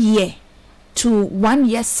 1 year to 1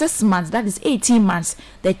 year 6 months, that is 18 months,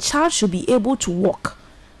 the child should be able to walk,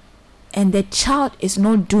 and the child is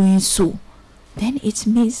not doing so, then it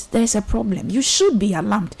means there's a problem. You should be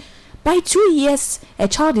alarmed. By 2 years, a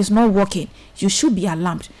child is not walking, you should be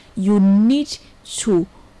alarmed. You need to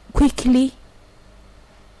quickly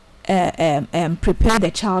prepare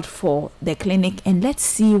the child for the clinic, and let's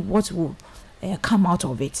see what will come out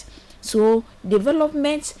of it. So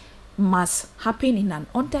development must happen in an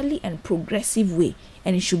orderly and progressive way,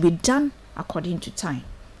 and it should be done according to time.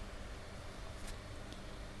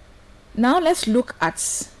 Now let's look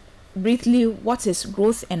at briefly what is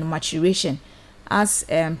growth and maturation. As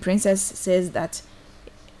Princess says that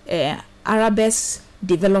Arabe's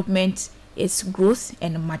development is growth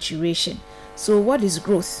and maturation. So what is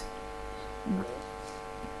growth?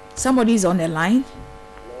 Somebody is on the line.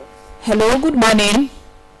 Hello, good morning.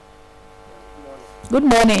 Good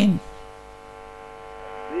morning.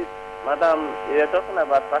 Please, madam, you are talking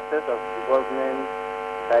about factors of development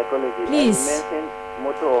psychology. Please. And you mentioned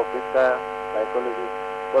motor or physical psychology,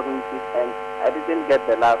 cognitive, and I didn't get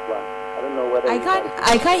the last one. I don't know whether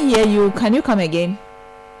I can't hear you. Can you come again?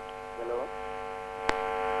 Hello?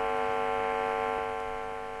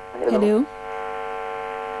 Hello?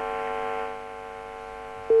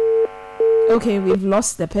 Okay, we've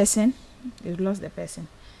lost the person.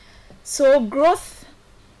 So growth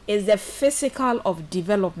is the physical of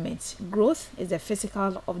development. Growth is the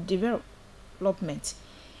physical of development,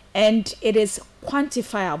 and it is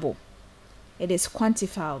quantifiable.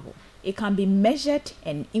 It can be measured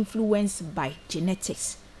and influenced by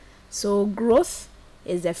genetics. So growth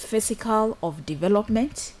is the physical of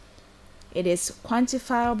development. It is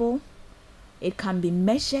quantifiable. It can be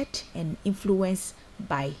measured and influenced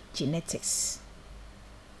by genetics.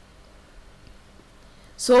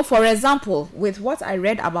 So for example, with what I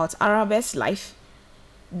read about Arabe's life,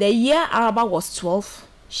 the year Araba was 12,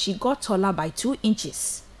 she got taller by 2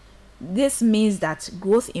 inches. This means that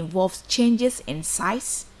growth involves changes in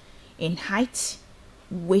size, in height,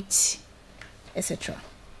 weight, etc.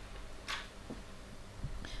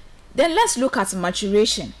 Then let's look at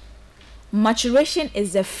maturation. Maturation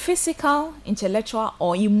is the physical, intellectual,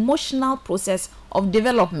 or emotional process of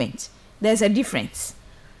development. There's a difference.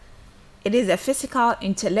 It is a physical,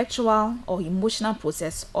 intellectual, or emotional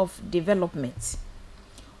process of development.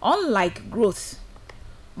 Unlike growth,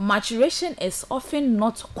 maturation is often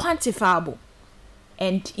not quantifiable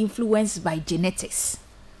and influenced by genetics.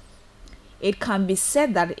 It can be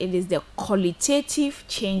said that it is the qualitative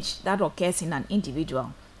change that occurs in an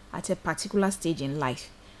individual at a particular stage in life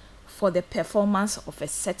for the performance of a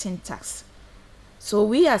certain task. So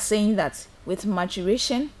we are saying that with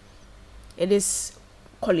maturation, it is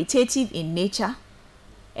qualitative in nature,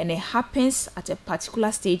 and it happens at a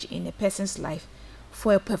particular stage in a person's life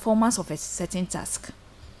for a performance of a certain task.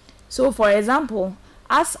 So for example,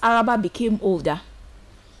 as Araba became older,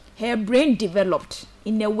 her brain developed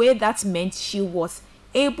in a way that meant she was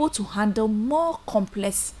able to handle more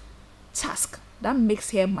complex tasks that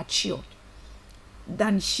makes her mature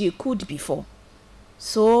than she could before.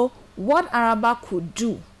 So what Araba could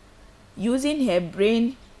do, using her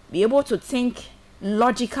brain, be able to think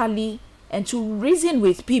logically and to reason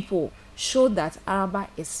with people, show that Araba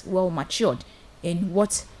is well matured in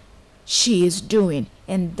what she is doing,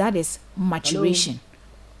 and that is maturation.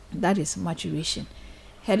 Hello. That is maturation.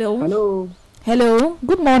 Hello.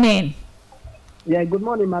 Good morning. Yeah, good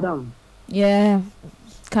morning, madam. Yeah.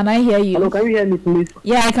 Can I hear you? Hello, can you hear me, please?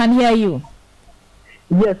 Yeah, I can hear you.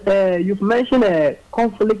 Yes, you've mentioned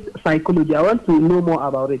conflict psychology. I want to know more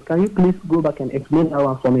about it. Can you please go back and explain that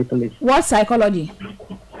one for me, please? What psychology?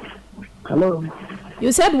 Hello?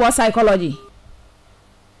 You said what psychology?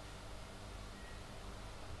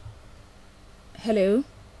 Hello?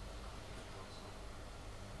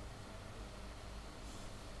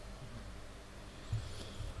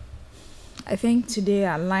 I think today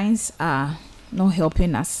our lines are not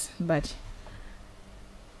helping us, but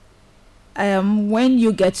when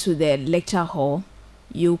you get to the lecture hall,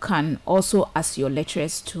 you can also ask your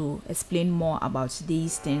lecturers to explain more about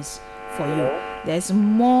these things for you. There's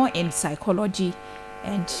more in psychology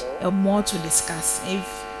and more to discuss.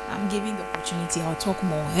 If I'm given the opportunity, I'll talk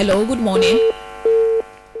more. Hello, good morning.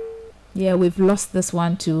 Yeah, we've lost this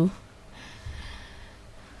one too.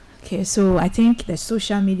 Okay, so I think the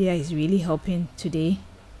social media is really helping today.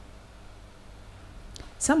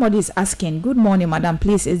 Somebody is asking, good morning, madam,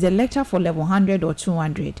 please, is the lecture for level 100 or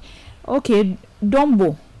 200? Okay,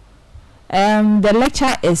 Dombo, the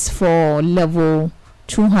lecture is for level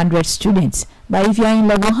 200 students, but if you are in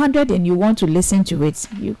level 100 and you want to listen to it,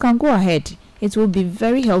 you can go ahead. It will be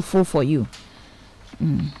very helpful for you.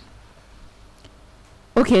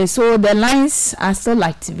 Okay, so the lines are still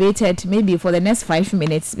activated, maybe for the next 5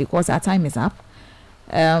 minutes because our time is up.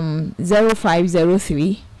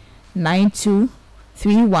 0503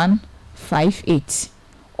 923158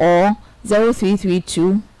 or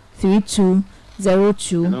 0332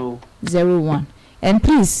 320201. And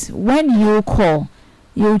please, when you call,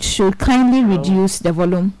 you should kindly reduce the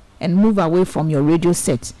volume and move away from your radio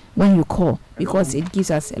set when you call, because it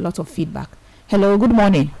gives us a lot of feedback. Hello, good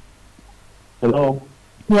morning. Hello.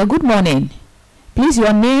 Yeah, good morning. Please,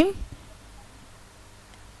 your name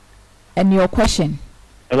and your question.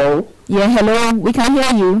 Hello. Yeah, hello. We can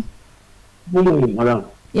hear you. Good morning, madam.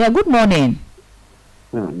 Yeah, good morning.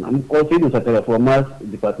 I'm calling from Maths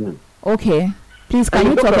Department. Okay. Please, can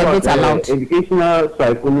you talk a bit aloud? Educational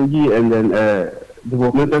psychology and then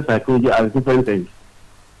developmental psychology are different things.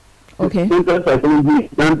 Okay. Developmental psychology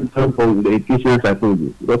is different from the educational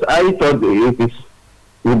psychology, because I thought it is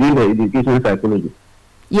within the educational psychology.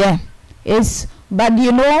 Yeah, but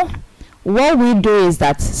you know, what we do is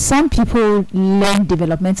that some people learn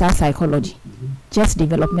developmental psychology, just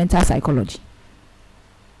developmental psychology.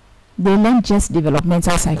 They learn just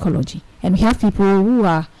developmental psychology, and we have people who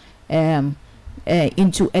are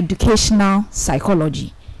into educational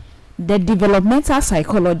psychology. The developmental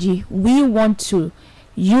psychology, we want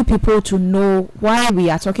you people to know why we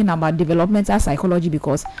are talking about developmental psychology,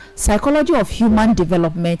 because psychology of human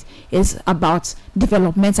development is about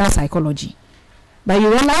developmental psychology. But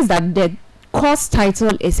you realize that the course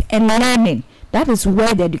title is learning. That is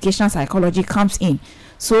where the educational psychology comes in.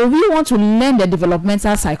 So we want to learn the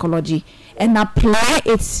developmental psychology and apply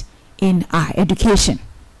it in our education.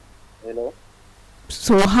 Hello.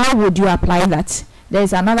 So how would you apply that? There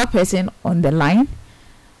is another person on the line.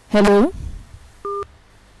 Hello.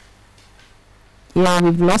 Yeah,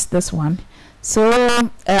 we've lost this one. So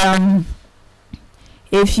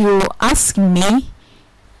if you ask me,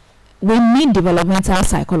 we need developmental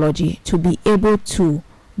psychology to be able to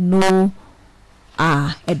know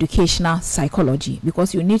our educational psychology,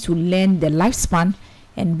 because you need to learn the lifespan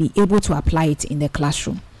and be able to apply it in the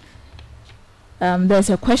classroom. There's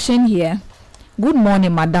a question here. Good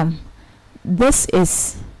morning, madam. This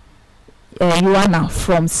is Joanna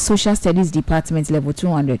from Social Studies Department, level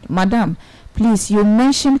 200. Madam, please, you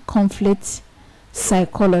mentioned conflict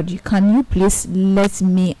psychology. Can you please let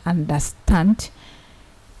me understand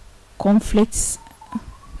conflicts?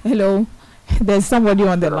 Hello, there's somebody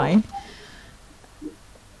on the line.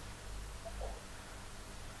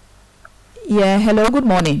 Yeah, hello, good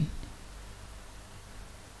morning.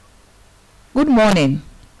 Good morning.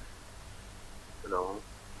 Hello.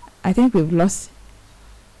 I think we've lost.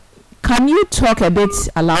 Can you talk a bit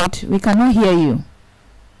aloud? We cannot hear you.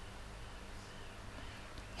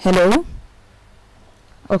 Hello?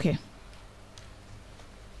 Okay.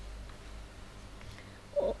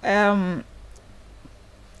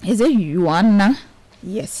 Is it Yuana?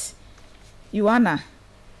 Yes. Yuana,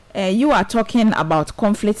 you are talking about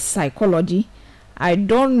conflict psychology. I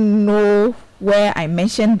don't know where I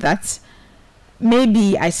mentioned that,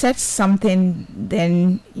 maybe I said something,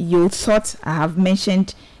 then you thought I have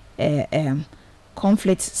mentioned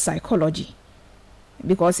conflict psychology,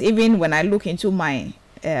 because even when I look into my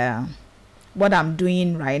what I'm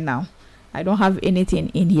doing right now, I don't have anything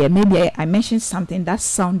in here. Maybe I mentioned something that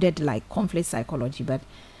sounded like conflict psychology, but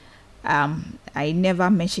I never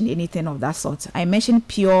mentioned anything of that sort. I mentioned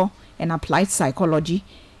pure and applied psychology,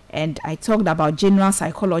 and I talked about general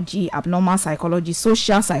psychology, abnormal psychology,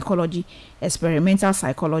 social psychology, experimental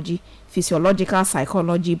psychology, physiological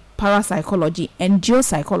psychology, parapsychology, and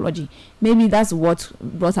geopsychology. Maybe that's what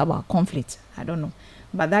brought about conflict. I don't know.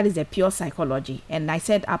 But that is the pure psychology. And I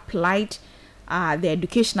said applied the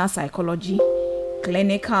educational psychology,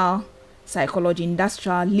 clinical psychology,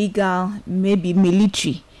 industrial, legal, maybe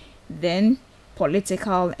military, then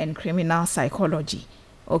political and criminal psychology.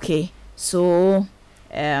 Okay, so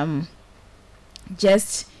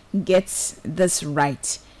just get this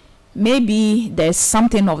right. Maybe there's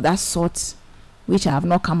something of that sort which I have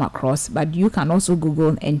not come across, but you can also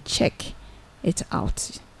Google and check it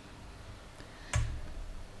out.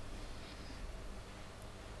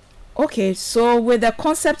 Okay, so with the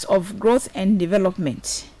concept of growth and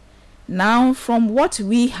development, now from what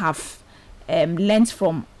we have learned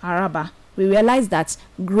from Araba, we realize that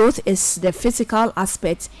growth is the physical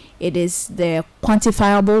aspect. It is the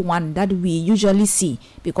quantifiable one that we usually see,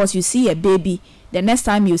 because you see a baby, the next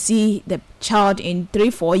time you see the child in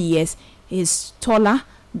 3-4 years is taller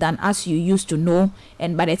than as you used to know,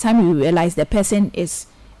 and by the time you realize the person is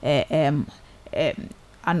an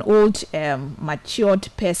old matured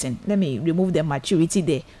person. Let me remove the maturity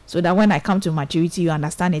there, so that when I come to maturity you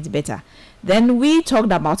understand it better. Then we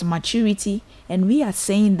talked about maturity, and we are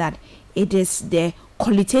saying that it is the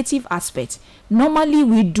qualitative aspect. Normally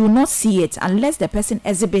we do not see it unless the person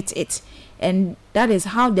exhibits it, and that is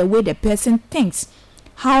how the way the person thinks,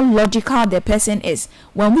 how logical the person is.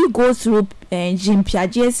 When we go through Jean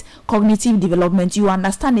Piaget's cognitive development, you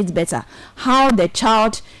understand it better, how the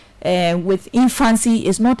child with infancy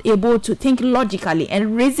is not able to think logically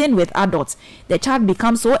and reason with adults. The child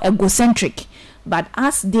becomes so egocentric, but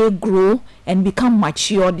as they grow and become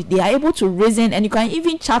matured, they are able to reason, and you can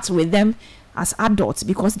even chat with them as adults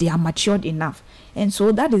because they are matured enough. And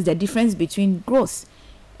so that is the difference between growth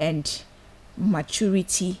and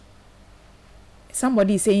maturity.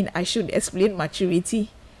 Somebody is saying I should explain maturity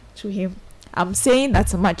to him. I'm saying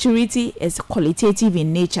that maturity is qualitative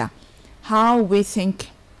in nature, how we think,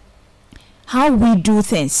 how we do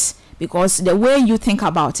things, because the way you think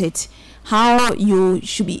about it, how you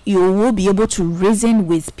will be able to reason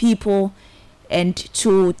with people and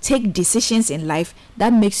to take decisions in life,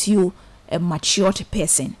 that makes you a matured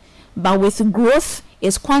person. But with growth,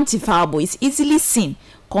 it's quantifiable, it's easily seen,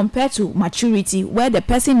 compared to maturity, where the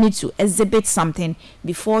person needs to exhibit something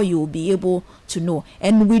before you will be able to know.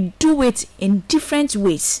 And we do it in different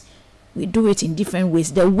ways. We do it in different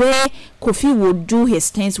ways. The way Kofi will do his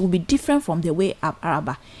things will be different from the way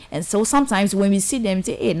Araba. And so sometimes when we see them,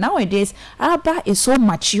 say, hey, nowadays Araba is so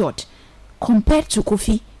matured compared to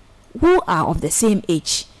Kofi, who are of the same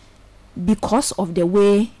age, because of the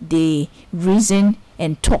way they reason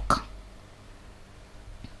and talk.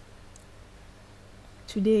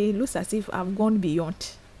 Today it looks as if I've gone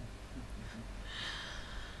beyond.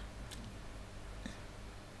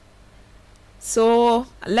 So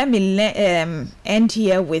let me end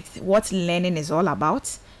here with what learning is all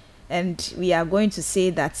about. And we are going to say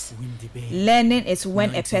that learning is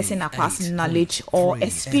when a person acquires knowledge or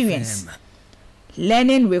experience.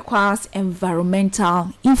 Learning requires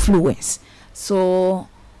environmental influence. So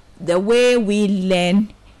the way we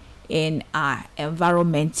learn in our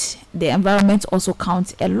environment, the environment also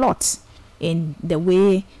counts a lot in the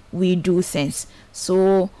way we do things.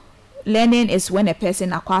 So learning is when a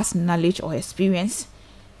person acquires knowledge or experience,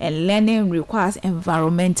 and learning requires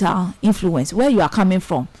environmental influence. Where you are coming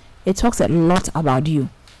from, it talks a lot about you.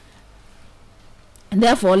 And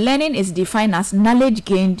therefore, learning is defined as knowledge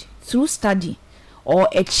gained through study or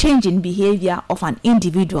a change in behavior of an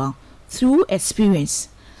individual through experience.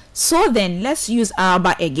 So then, let's use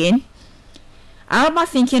Araba again. Araba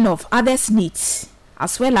thinking of others' needs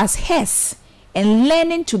as well as hers, and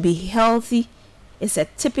learning to be healthy is a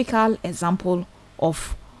typical example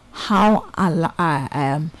of how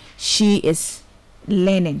she is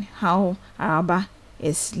learning, how Araba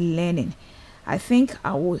is learning. I think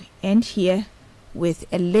I will end here with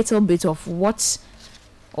a little bit of what,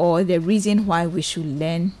 or the reason why we should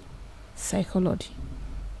learn psychology.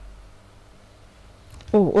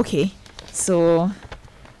 Oh, okay. So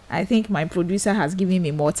I think my producer has given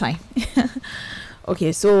me more time.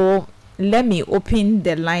 Okay, so let me open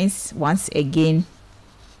the lines once again.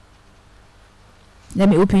 Let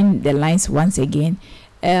me open the lines once again.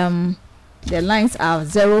 The lines are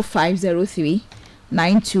 0503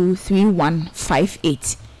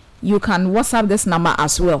 923158. You can WhatsApp this number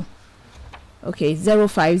as well. Okay,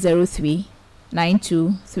 0503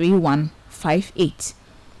 923158.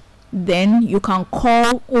 Then you can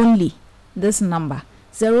call only this number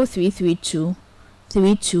 0332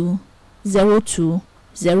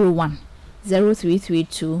 320201,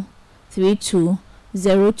 0332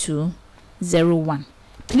 320201.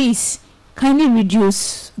 Please kindly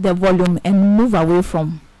reduce the volume and move away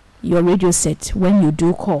from your radio set when you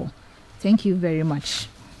do call. Thank you very much.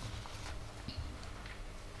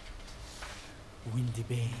 Windy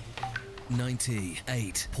Bay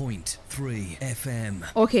 98.3 FM.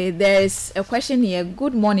 Okay, there's a question here.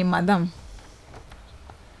 Good morning, madam.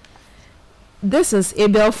 This is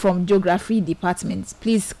Abel from Geography Department.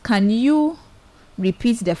 Please, can you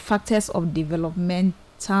repeat the factors of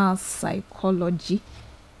developmental psychology?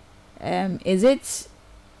 Is it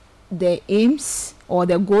the aims or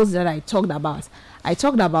the goals that I talked about? I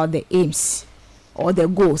talked about the aims or the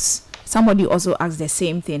goals. Somebody also asked the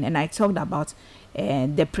same thing, and I talked about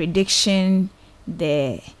the prediction,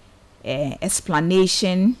 the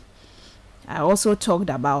explanation. I also talked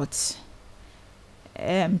about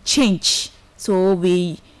change. So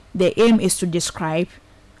the aim is to describe.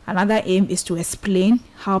 Another aim is to explain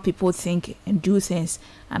how people think and do things.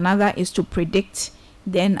 Another is to predict.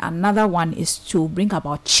 Then another one is to bring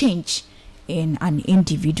about change in an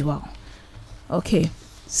individual. Okay,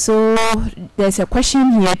 so there's a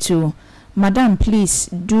question here too. Madam, please,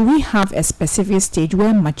 do we have a specific stage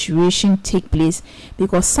where maturation take place?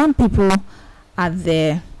 Because some people at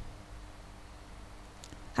the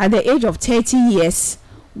age of 30 years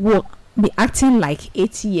will be acting like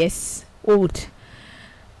 8 years old.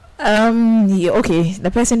 Yeah, okay,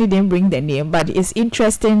 the person didn't bring the name, but it's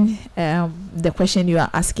interesting, the question you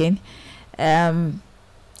are asking.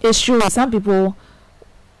 It's true, some people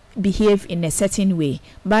behave in a certain way,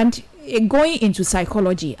 but going into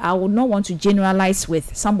psychology, I would not want to generalize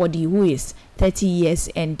with somebody who is 30 years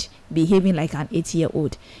and behaving like an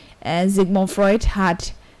 8-year-old. Sigmund Freud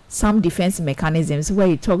had some defense mechanisms where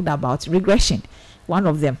he talked about regression, one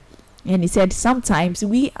of them, and he said sometimes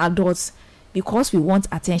we adults, because we want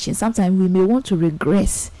attention, sometimes we may want to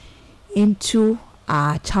regress into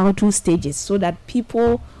our childhood stages so that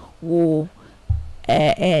people will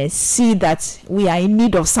see that we are in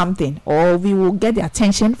need of something, or we will get the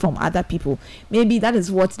attention from other people. Maybe that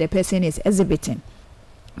is what the person is exhibiting.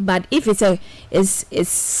 But if it's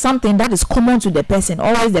something that is common to the person,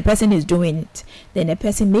 always the person is doing it, then the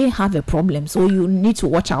person may have a problem. So you need to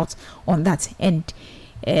watch out on that, and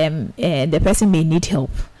the person may need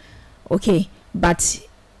help. Okay, but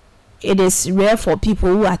it is rare for people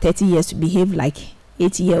who are 30 years to behave like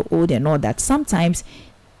 8-year-old and all that. Sometimes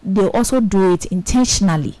they also do it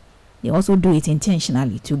intentionally. They also do it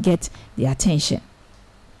intentionally to get the attention.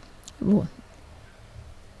 Whoa.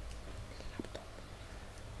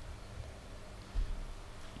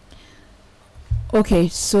 Okay,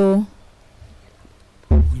 so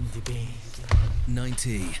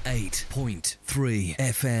 98.3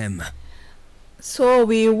 FM. So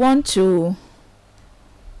we want to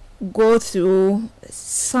go through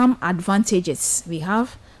some advantages. We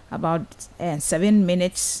have about 7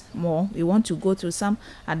 minutes more. We want to go through some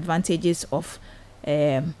advantages of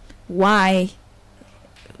why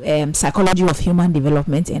psychology of human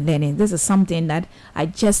development and learning. This is something that I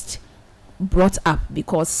just brought up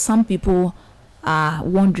because some people are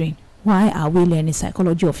wondering, why are we learning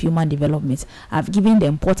psychology of human development? I've given the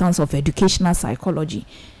importance of educational psychology,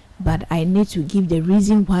 but I need to give the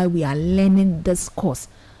reason why we are learning this course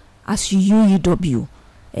as UEW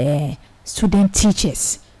student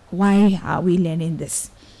teachers. Why are we learning this?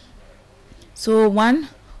 So one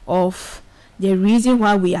of the reason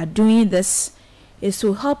why we are doing this is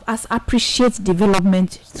to help us appreciate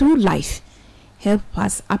development through life. Help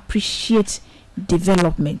us appreciate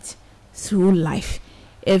development through life.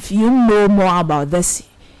 If you know more about this,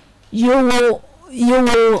 you will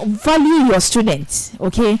value your students.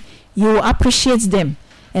 Okay, you will appreciate them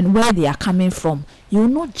and where they are coming from. You will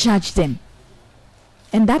not judge them,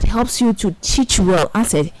 and that helps you to teach well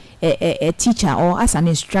as a teacher or as an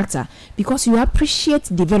instructor, because you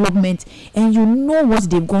appreciate development and you know what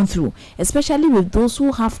they've gone through, especially with those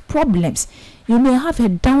who have problems. You may have a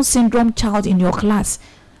Down syndrome child in your class.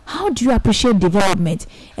 How do you appreciate development?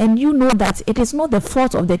 And you know that it is not the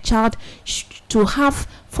fault of the child to have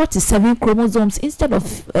 47 chromosomes instead of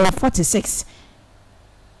 46.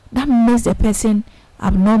 That makes the person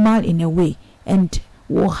abnormal in a way and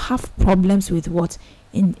will have problems with what?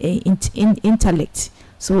 intellect.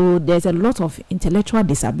 So there's a lot of intellectual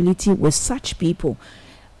disability with such people.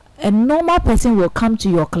 A normal person will come to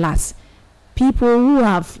your class. People who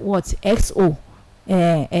have what XO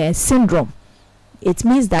syndrome, it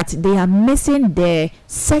means that they are missing the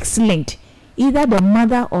sex link. Either the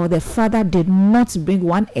mother or the father did not bring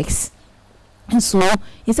one X, and so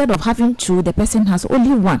instead of having two, the person has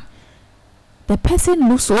only one. The person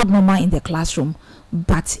looks so normal in the classroom,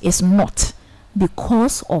 but is not,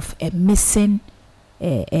 because of a missing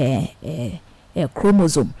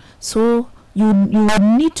chromosome. So you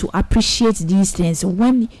need to appreciate these things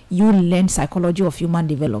when you learn psychology of human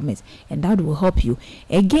development, and that will help you.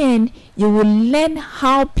 Again, you will learn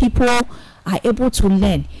how people are able to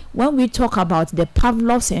learn. When we talk about the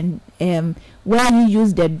Pavlovs and where you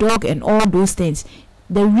use the dog and all those things,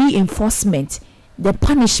 the reinforcement, the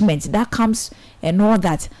punishment that comes and all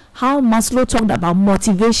that, how Maslow talked about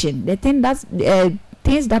motivation, the thing that's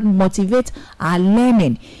things that motivate our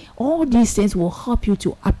learning. All these things will help you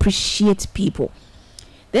to appreciate people.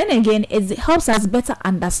 Then again, it helps us better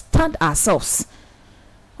understand ourselves.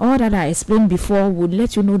 All that I explained before would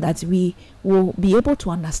let you know that we will be able to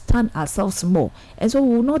understand ourselves more, and so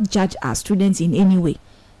we will not judge our students in any way.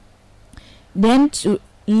 Then to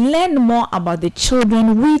learn more about the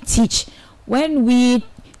children we teach. When we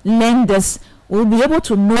learn this, we'll be able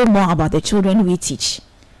to know more about the children we teach.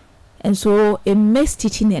 And so it makes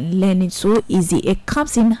teaching and learning so easy. It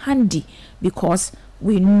comes in handy because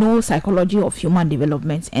we know psychology of human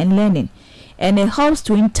development and learning. And it helps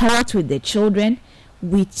to interact with the children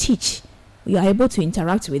we teach. We are able to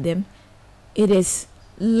interact with them. It is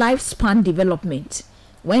lifespan development.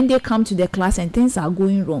 When they come to the class and things are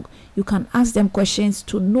going wrong, you can ask them questions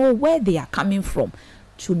to know where they are coming from,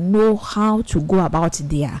 to know how to go about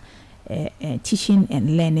their teaching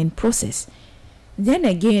and learning process. Then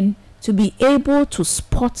again, to be able to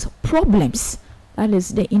spot problems. That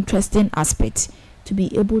is the interesting aspect. To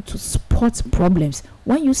be able to spot problems.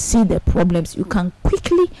 When you see the problems, you can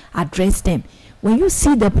quickly address them. When you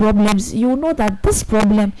see the problems, you know that this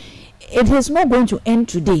problem, it is not going to end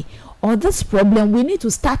today. Or this problem, we need to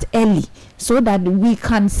start early so that we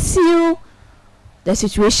can seal the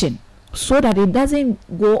situation, so that it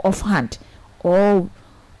doesn't go off hand, or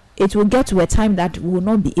it will get to a time that we will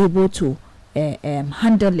not be able to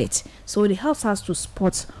handle it. So it helps us to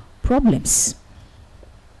spot problems.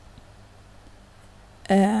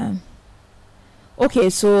 Okay,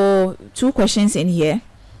 so 2 questions in here.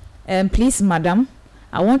 Please, madam,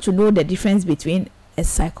 I want to know the difference between a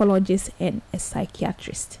psychologist and a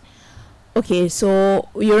psychiatrist. Okay, so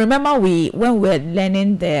you remember when we were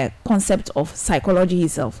learning the concept of psychology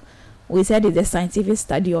itself, we said it's a scientific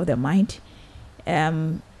study of the mind.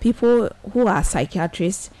 People who are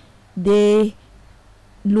psychiatrists, they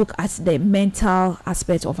look at the mental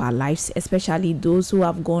aspect of our lives, especially those who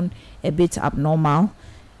have gone a bit abnormal,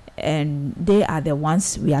 and they are the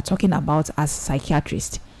ones we are talking about as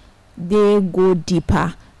psychiatrists. They go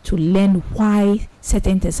deeper to learn why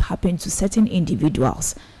certain things happen to certain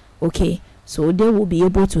individuals. Okay, so they will be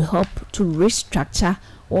able to help to restructure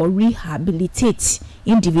or rehabilitate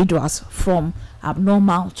individuals from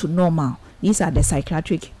abnormal to normal. These are the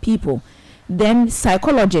psychiatric people. Then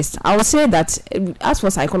psychologists, I will say that as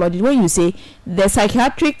for psychology, when you say the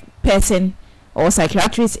psychiatric person or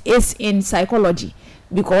psychiatrist is in psychology,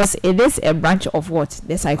 because it is a branch of what?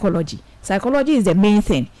 The psychology. Psychology is the main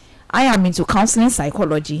thing. I am into counseling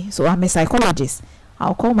psychology, so I'm a psychologist.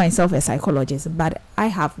 I'll call myself a psychologist, but I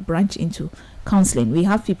have branched into counseling. We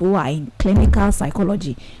have people who are in clinical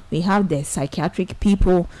psychology. We have the psychiatric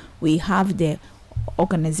people. We have the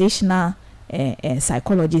organizational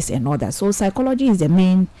psychologists and all that. So psychology is the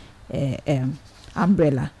main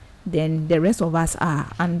umbrella. Then the rest of us are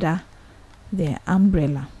under the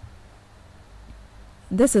umbrella.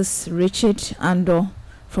 This is Richard Ando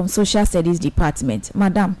from Social Studies Department.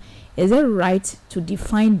 Madam, is it right to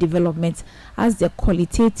define development as the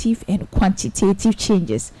qualitative and quantitative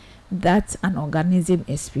changes that an organism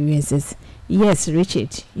experiences? Yes,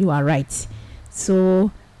 Richard, you are right.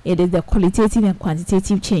 So it is the qualitative and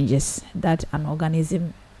quantitative changes that an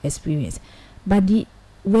organism experiences. But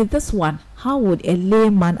with this one, how would a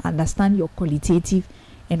layman understand your qualitative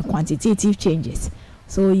and quantitative changes?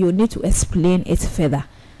 So you need to explain it further.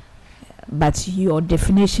 But your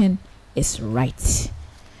definition is right.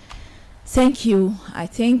 Thank you. I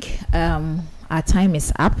think our time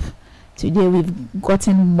is up. Today we've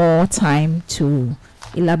gotten more time to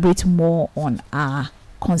elaborate more on our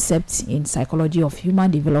concepts in psychology of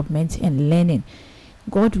human development and learning.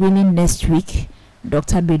 God willing, next week,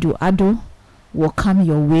 Dr. Bedu Ado will come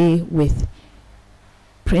your way with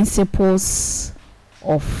principles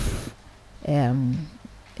of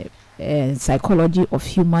psychology of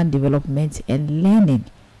human development and learning.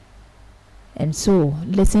 And so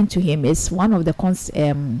listen to him. It's one of the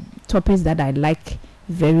topics that I like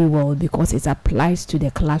very well because it applies to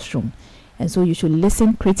the classroom. And so you should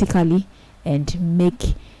listen critically and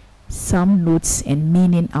make some notes and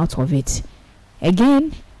meaning out of it.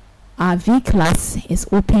 Again, our V class is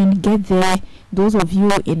open. Get there. Those of you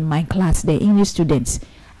in my class, the English students,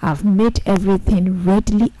 I've made everything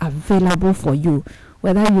readily available for you.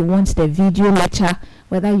 Whether you want the video lecture,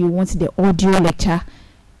 whether you want the audio lecture,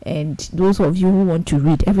 and those of you who want to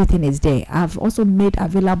read, everything is there. I've also made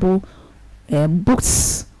available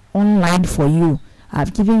books online for you.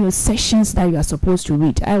 I've given you sessions that you are supposed to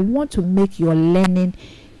read. I want to make your learning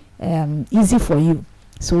easy for you.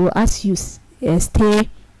 So as you stay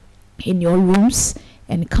in your rooms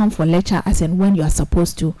and come for lecture as and when you are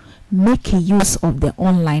supposed to, make use of the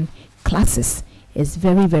online classes. Is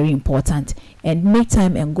very, very important. And make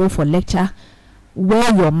time and go for lecture.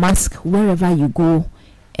 Wear your mask wherever you go,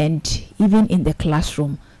 and even in the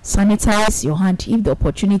classroom. Sanitize your hand. If the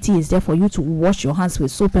opportunity is there for you to wash your hands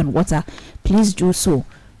with soap and water, please do so.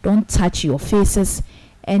 Don't touch your faces,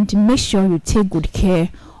 and make sure you take good care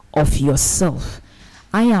of yourself.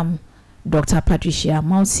 I am Dr. Patricia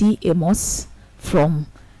MAWUSI AMOS from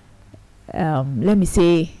let me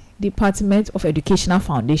say Department of Educational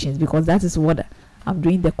Foundations, because that is what I'm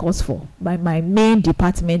doing the course for. But my main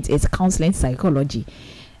department is counseling psychology.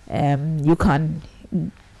 You can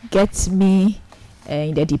get me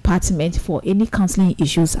in the department for any counseling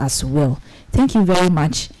issues as well. Thank you very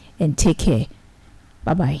much and take care.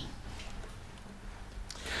 Bye bye.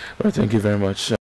 Well, thank you very much.